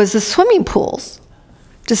 was the swimming pools,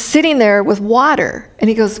 just sitting there with water. And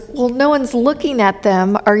he goes, well, no one's looking at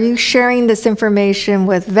them. Are you sharing this information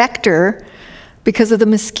with Vector because of the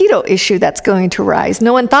mosquito issue that's going to rise?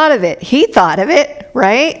 No one thought of it. He thought of it,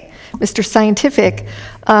 right? Mr. Scientific.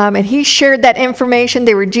 And he shared that information.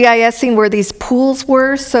 They were GISing where these pools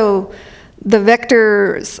were, so the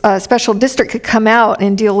Vector special district could come out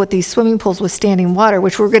and deal with these swimming pools with standing water,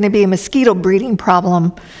 which were going to be a mosquito breeding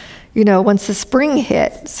problem, once the spring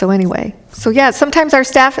hit. So anyway, yeah, sometimes our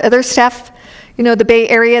staff, other staff, the Bay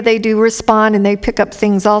Area, they do respond and they pick up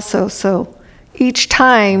things also. So each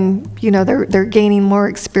time, they're gaining more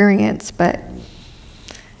experience, but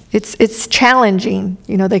it's challenging.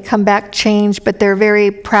 They come back changed, but they're very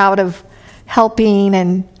proud of helping.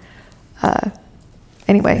 And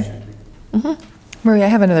anyway. Marie, I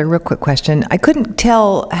have another real quick question. I couldn't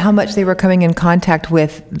tell how much they were coming in contact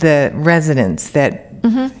with the residents that,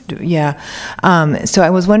 so I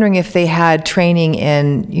was wondering if they had training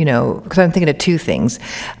in, because I'm thinking of two things,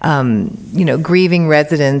 grieving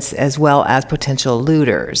residents as well as potential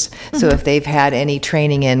looters. So if they've had any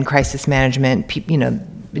training in crisis management,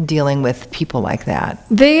 dealing with people like that.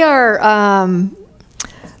 They are,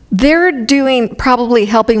 they're probably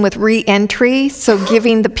helping with re-entry, so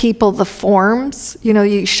giving the people the forms.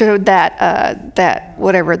 You showed that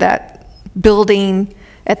building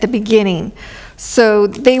at the beginning. So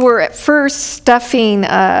they were at first stuffing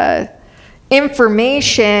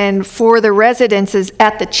information for the residences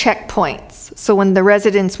at the checkpoints. So when the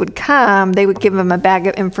residents would come, they would give them a bag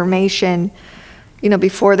of information,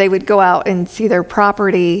 before they would go out and see their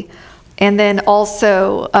property. And then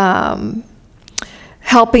also,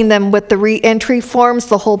 helping them with the re-entry forms,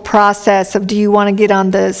 the whole process of, do you want to get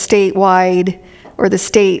on the statewide or the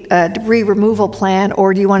state debris removal plan,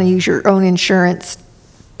 or do you want to use your own insurance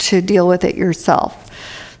to deal with it yourself?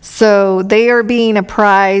 So they are being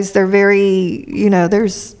apprised. They're very,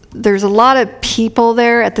 there's a lot of people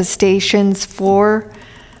there at the stations for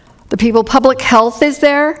the people. Public health is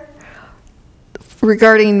there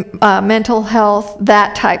regarding mental health,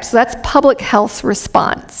 that type. So that's public health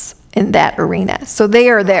response in that arena. So they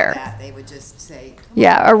are there. They would just say,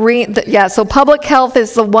 so public health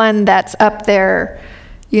is the one that's up there,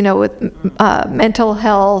 with mental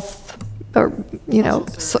health, or,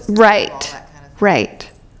 right.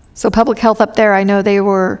 So public health up there, I know they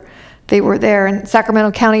were there. And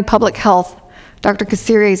Sacramento County Public Health, Dr.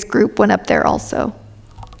 Casirie's group went up there also.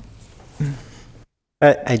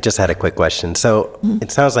 I just had a quick question. So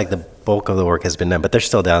it sounds like the bulk of the work has been done, but they're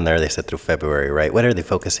still down there, they said, through February, right? What are they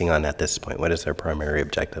focusing on at this point? What is their primary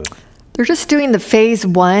objective? They're just doing the phase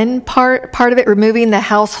one part of it, removing the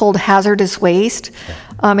household hazardous waste.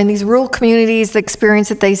 In these rural communities, the experience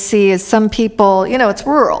that they see is some people, it's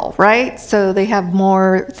rural, right? So they have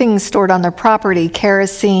more things stored on their property,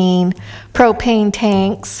 kerosene, propane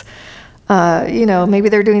tanks. Maybe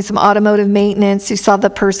they're doing some automotive maintenance. You saw the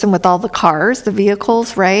person with all the cars, the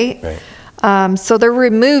vehicles, right? So they're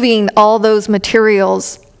removing all those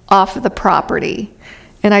materials off of the property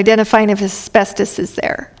and identifying if asbestos is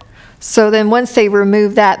there. So then once they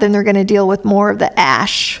remove that, then they're going to deal with more of the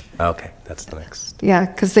ash. Okay, that's the next. Yeah,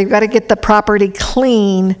 because they've got to get the property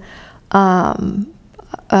clean. If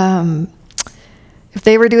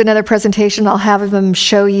they ever do another presentation, I'll have them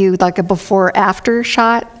show you like a before-after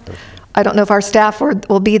shot. Okay. I don't know if our staff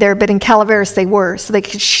will be there, but in Calaveras they were. So you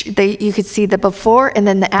could see the before and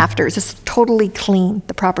then the after. It's just totally clean.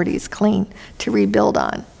 The property is clean to rebuild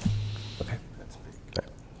on. Okay. Right.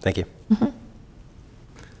 Thank you.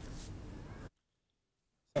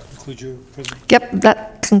 That concludes your presentation? Yep,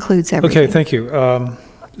 that concludes everything. Okay, thank you.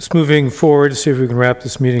 Just moving forward to see if we can wrap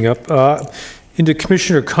this meeting up. Into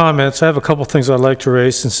commissioner comments, I have a couple things I'd like to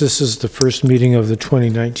raise since this is the first meeting of the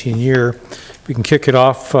 2019 year. We can kick it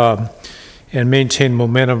off and maintain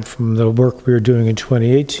momentum from the work we were doing in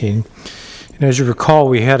 2018. And as you recall,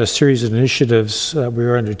 we had a series of initiatives we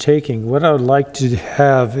were undertaking. What I would like to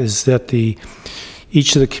have is that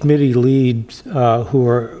each of the committee leads who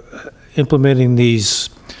are implementing these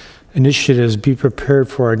initiatives be prepared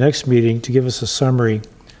for our next meeting to give us a summary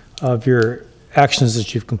of your actions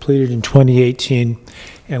that you've completed in 2018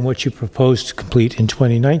 and what you propose to complete in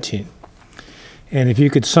 2019. And if you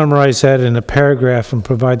could summarize that in a paragraph and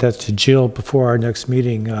provide that to Jill before our next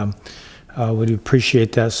meeting, would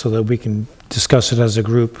appreciate that so that we can discuss it as a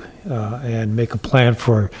group and make a plan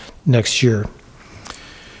for next year.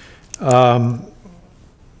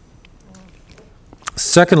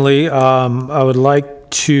 Secondly, I would like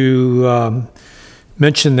to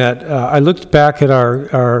mention that I looked back at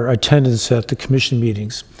our attendance at the commission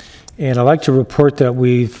meetings, and I'd like to report that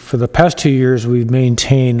for the past 2 years, we've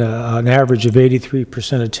maintained an average of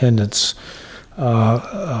 83% attendance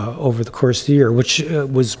over the course of the year, which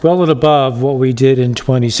was well and above what we did in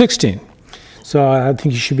 2016. So I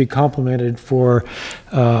think you should be complimented for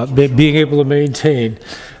being able to maintain.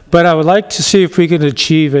 But I would like to see if we can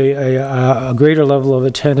achieve a greater level of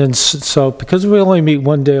attendance. So because we only meet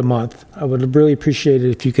 1 day a month, I would really appreciate it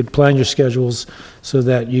if you could plan your schedules so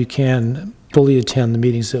that you can fully attend the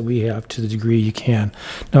meetings that we have to the degree you can.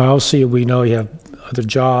 Now, obviously, we know you have other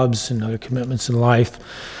jobs and other commitments in life,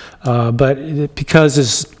 but because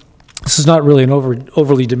this is not really an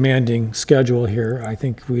overly demanding schedule here, I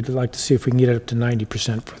think we'd like to see if we can get it up to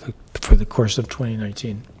 90% for the course of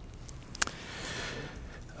 2019.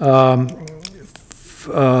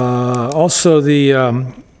 Also,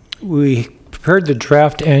 we prepared the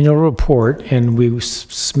draft annual report and we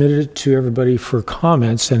submitted it to everybody for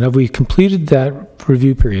comments. And have we completed that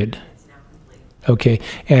review period? It's now complete. Okay.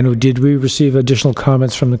 And did we receive additional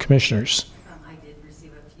comments from the commissioners? I did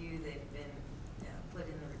receive a few. They've been put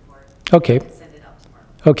in the report. Okay. Send it out tomorrow.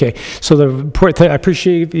 Okay, so the report, I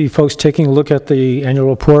appreciate you folks taking a look at the annual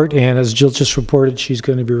report, and as Jill just reported, she's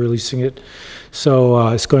going to be releasing it. So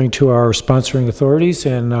it's going to our sponsoring authorities,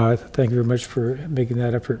 and thank you very much for making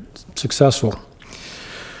that effort successful.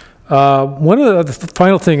 One of the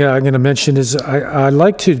final thing I'm going to mention is I'd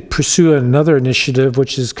like to pursue another initiative,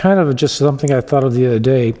 which is kind of just something I thought of the other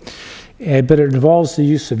day, but it involves the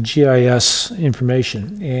use of GIS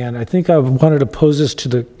information. And I think I wanted to pose this to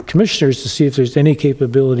the commissioners to see if there's any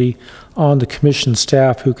capability on the commission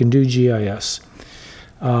staff who can do GIS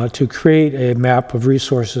to create a map of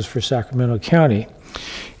resources for Sacramento County.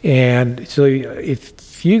 And so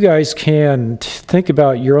if you guys can think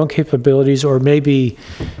about your own capabilities or maybe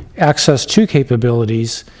access to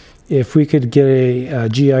capabilities, if we could get a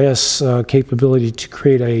GIS capability to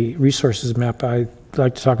create a resources map, I'd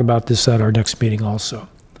like to talk about this at our next meeting also.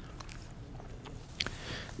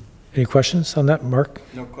 Any questions on that, Mark?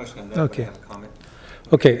 No question on that. Okay. I have a comment.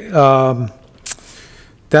 Okay.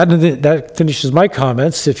 That finishes my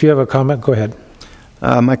comments. If you have a comment, go ahead.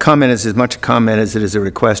 My comment is as much a comment as it is a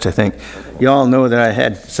request, I think. You all know that I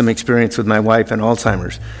had some experience with my wife and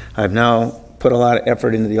Alzheimer's. I've now put a lot of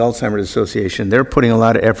effort into the Alzheimer's Association. They're putting a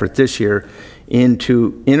lot of effort this year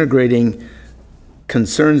into integrating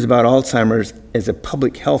concerns about Alzheimer's as a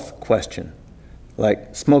public health question,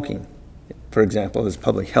 like smoking, for example, is a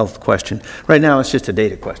public health question. Right now, it's just a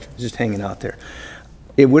data question. It's just hanging out there.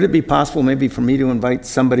 Would it be possible maybe for me to invite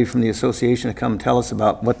somebody from the association to come tell us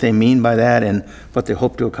about what they mean by that and what they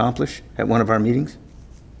hope to accomplish at one of our meetings?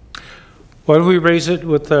 Why don't we raise it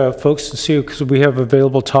with folks and see, because we have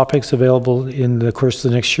available topics available in the course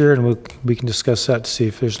of the next year, and we can discuss that to see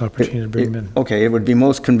if there's an opportunity to bring them in. Okay, it would be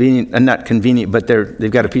most convenient, not convenient, but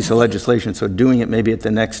they've got a piece of legislation, so doing it maybe at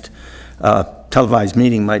the next televised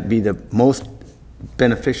meeting might be the most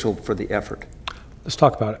beneficial for the effort. Let's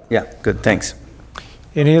talk about it. Yeah, good, thanks.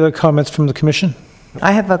 Any other comments from the commission?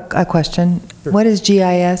 I have a question. Sure. What is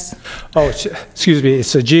GIS? Oh, excuse me.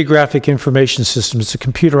 It's a geographic information system. It's a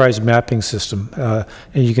computerized mapping system, and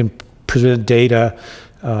you can present data,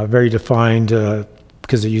 very defined,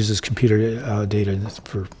 because it uses computer data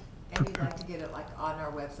for. And we'd like to get it like on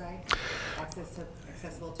our website,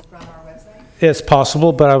 accessible from our website. It's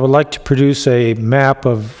possible, but I would like to produce a map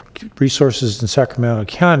of resources in Sacramento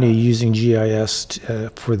County using GIS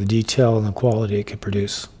for the detail and the quality it could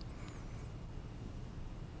produce.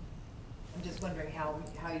 I'm just wondering how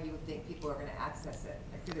you would think people are going to access it,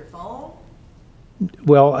 like through their phone?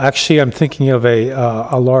 Well, actually, I'm thinking of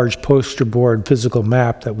a large poster board physical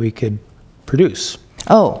map that we could produce.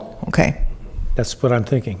 Oh, okay. That's what I'm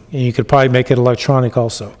thinking. And you could probably make it electronic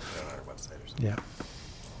also. Yeah.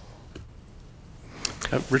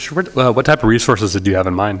 Richard, what type of resources did you have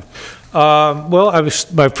in mind? Well,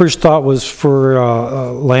 my first thought was for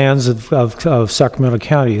lands of Sacramento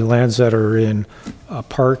County, lands that are in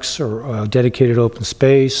parks or dedicated open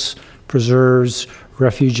space, preserves,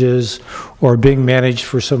 refuges, or being managed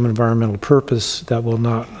for some environmental purpose that will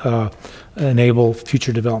not enable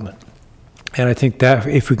future development. And I think that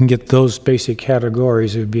if we can get those basic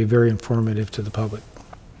categories, it would be very informative to the public.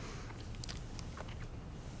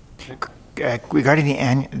 Regarding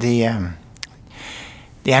the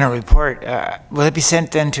annual report, will it be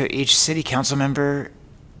sent then to each city council member,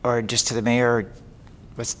 or just to the mayor?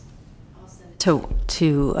 To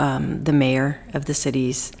the mayor of the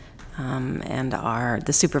cities and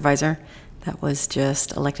the supervisor that was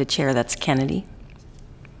just elected chair. That's Kennedy.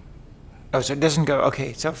 Oh, so it doesn't go.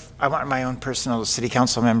 Okay, so if I want my own personal city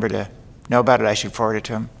council member to know about it, I should forward it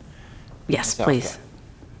to him? Yes, So, please.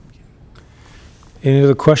 Any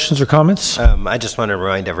other questions or comments? I just want to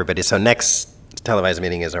remind everybody, so next televised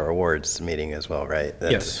meeting is our awards meeting as well, right?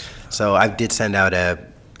 Yes. So I did send out a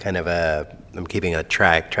kind of I'm keeping a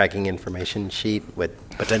tracking information sheet with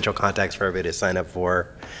potential contacts for everybody to sign up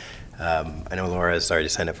for. I know Laura's already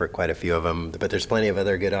signed up for quite a few of them, but there's plenty of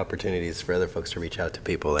other good opportunities for other folks to reach out to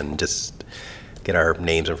people and just get our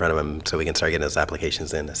names in front of them so we can start getting those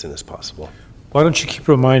applications in as soon as possible. Why don't you keep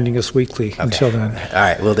reminding us weekly until then? All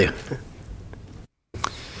right, will do.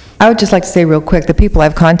 I would just like to say real quick, the people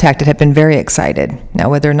I've contacted have been very excited.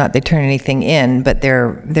 Now, whether or not they turn anything in, but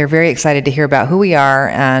they're very excited to hear about who we are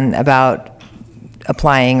and about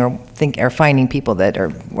applying or finding people that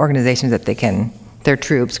are organizations that they're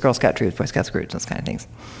troops, Girl Scout troops, Boy Scout troops, those kind of things.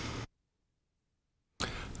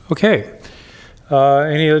 Okay.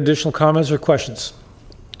 Any additional comments or questions?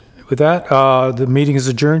 With that, the meeting is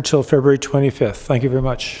adjourned till February 25th. Thank you very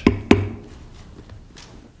much.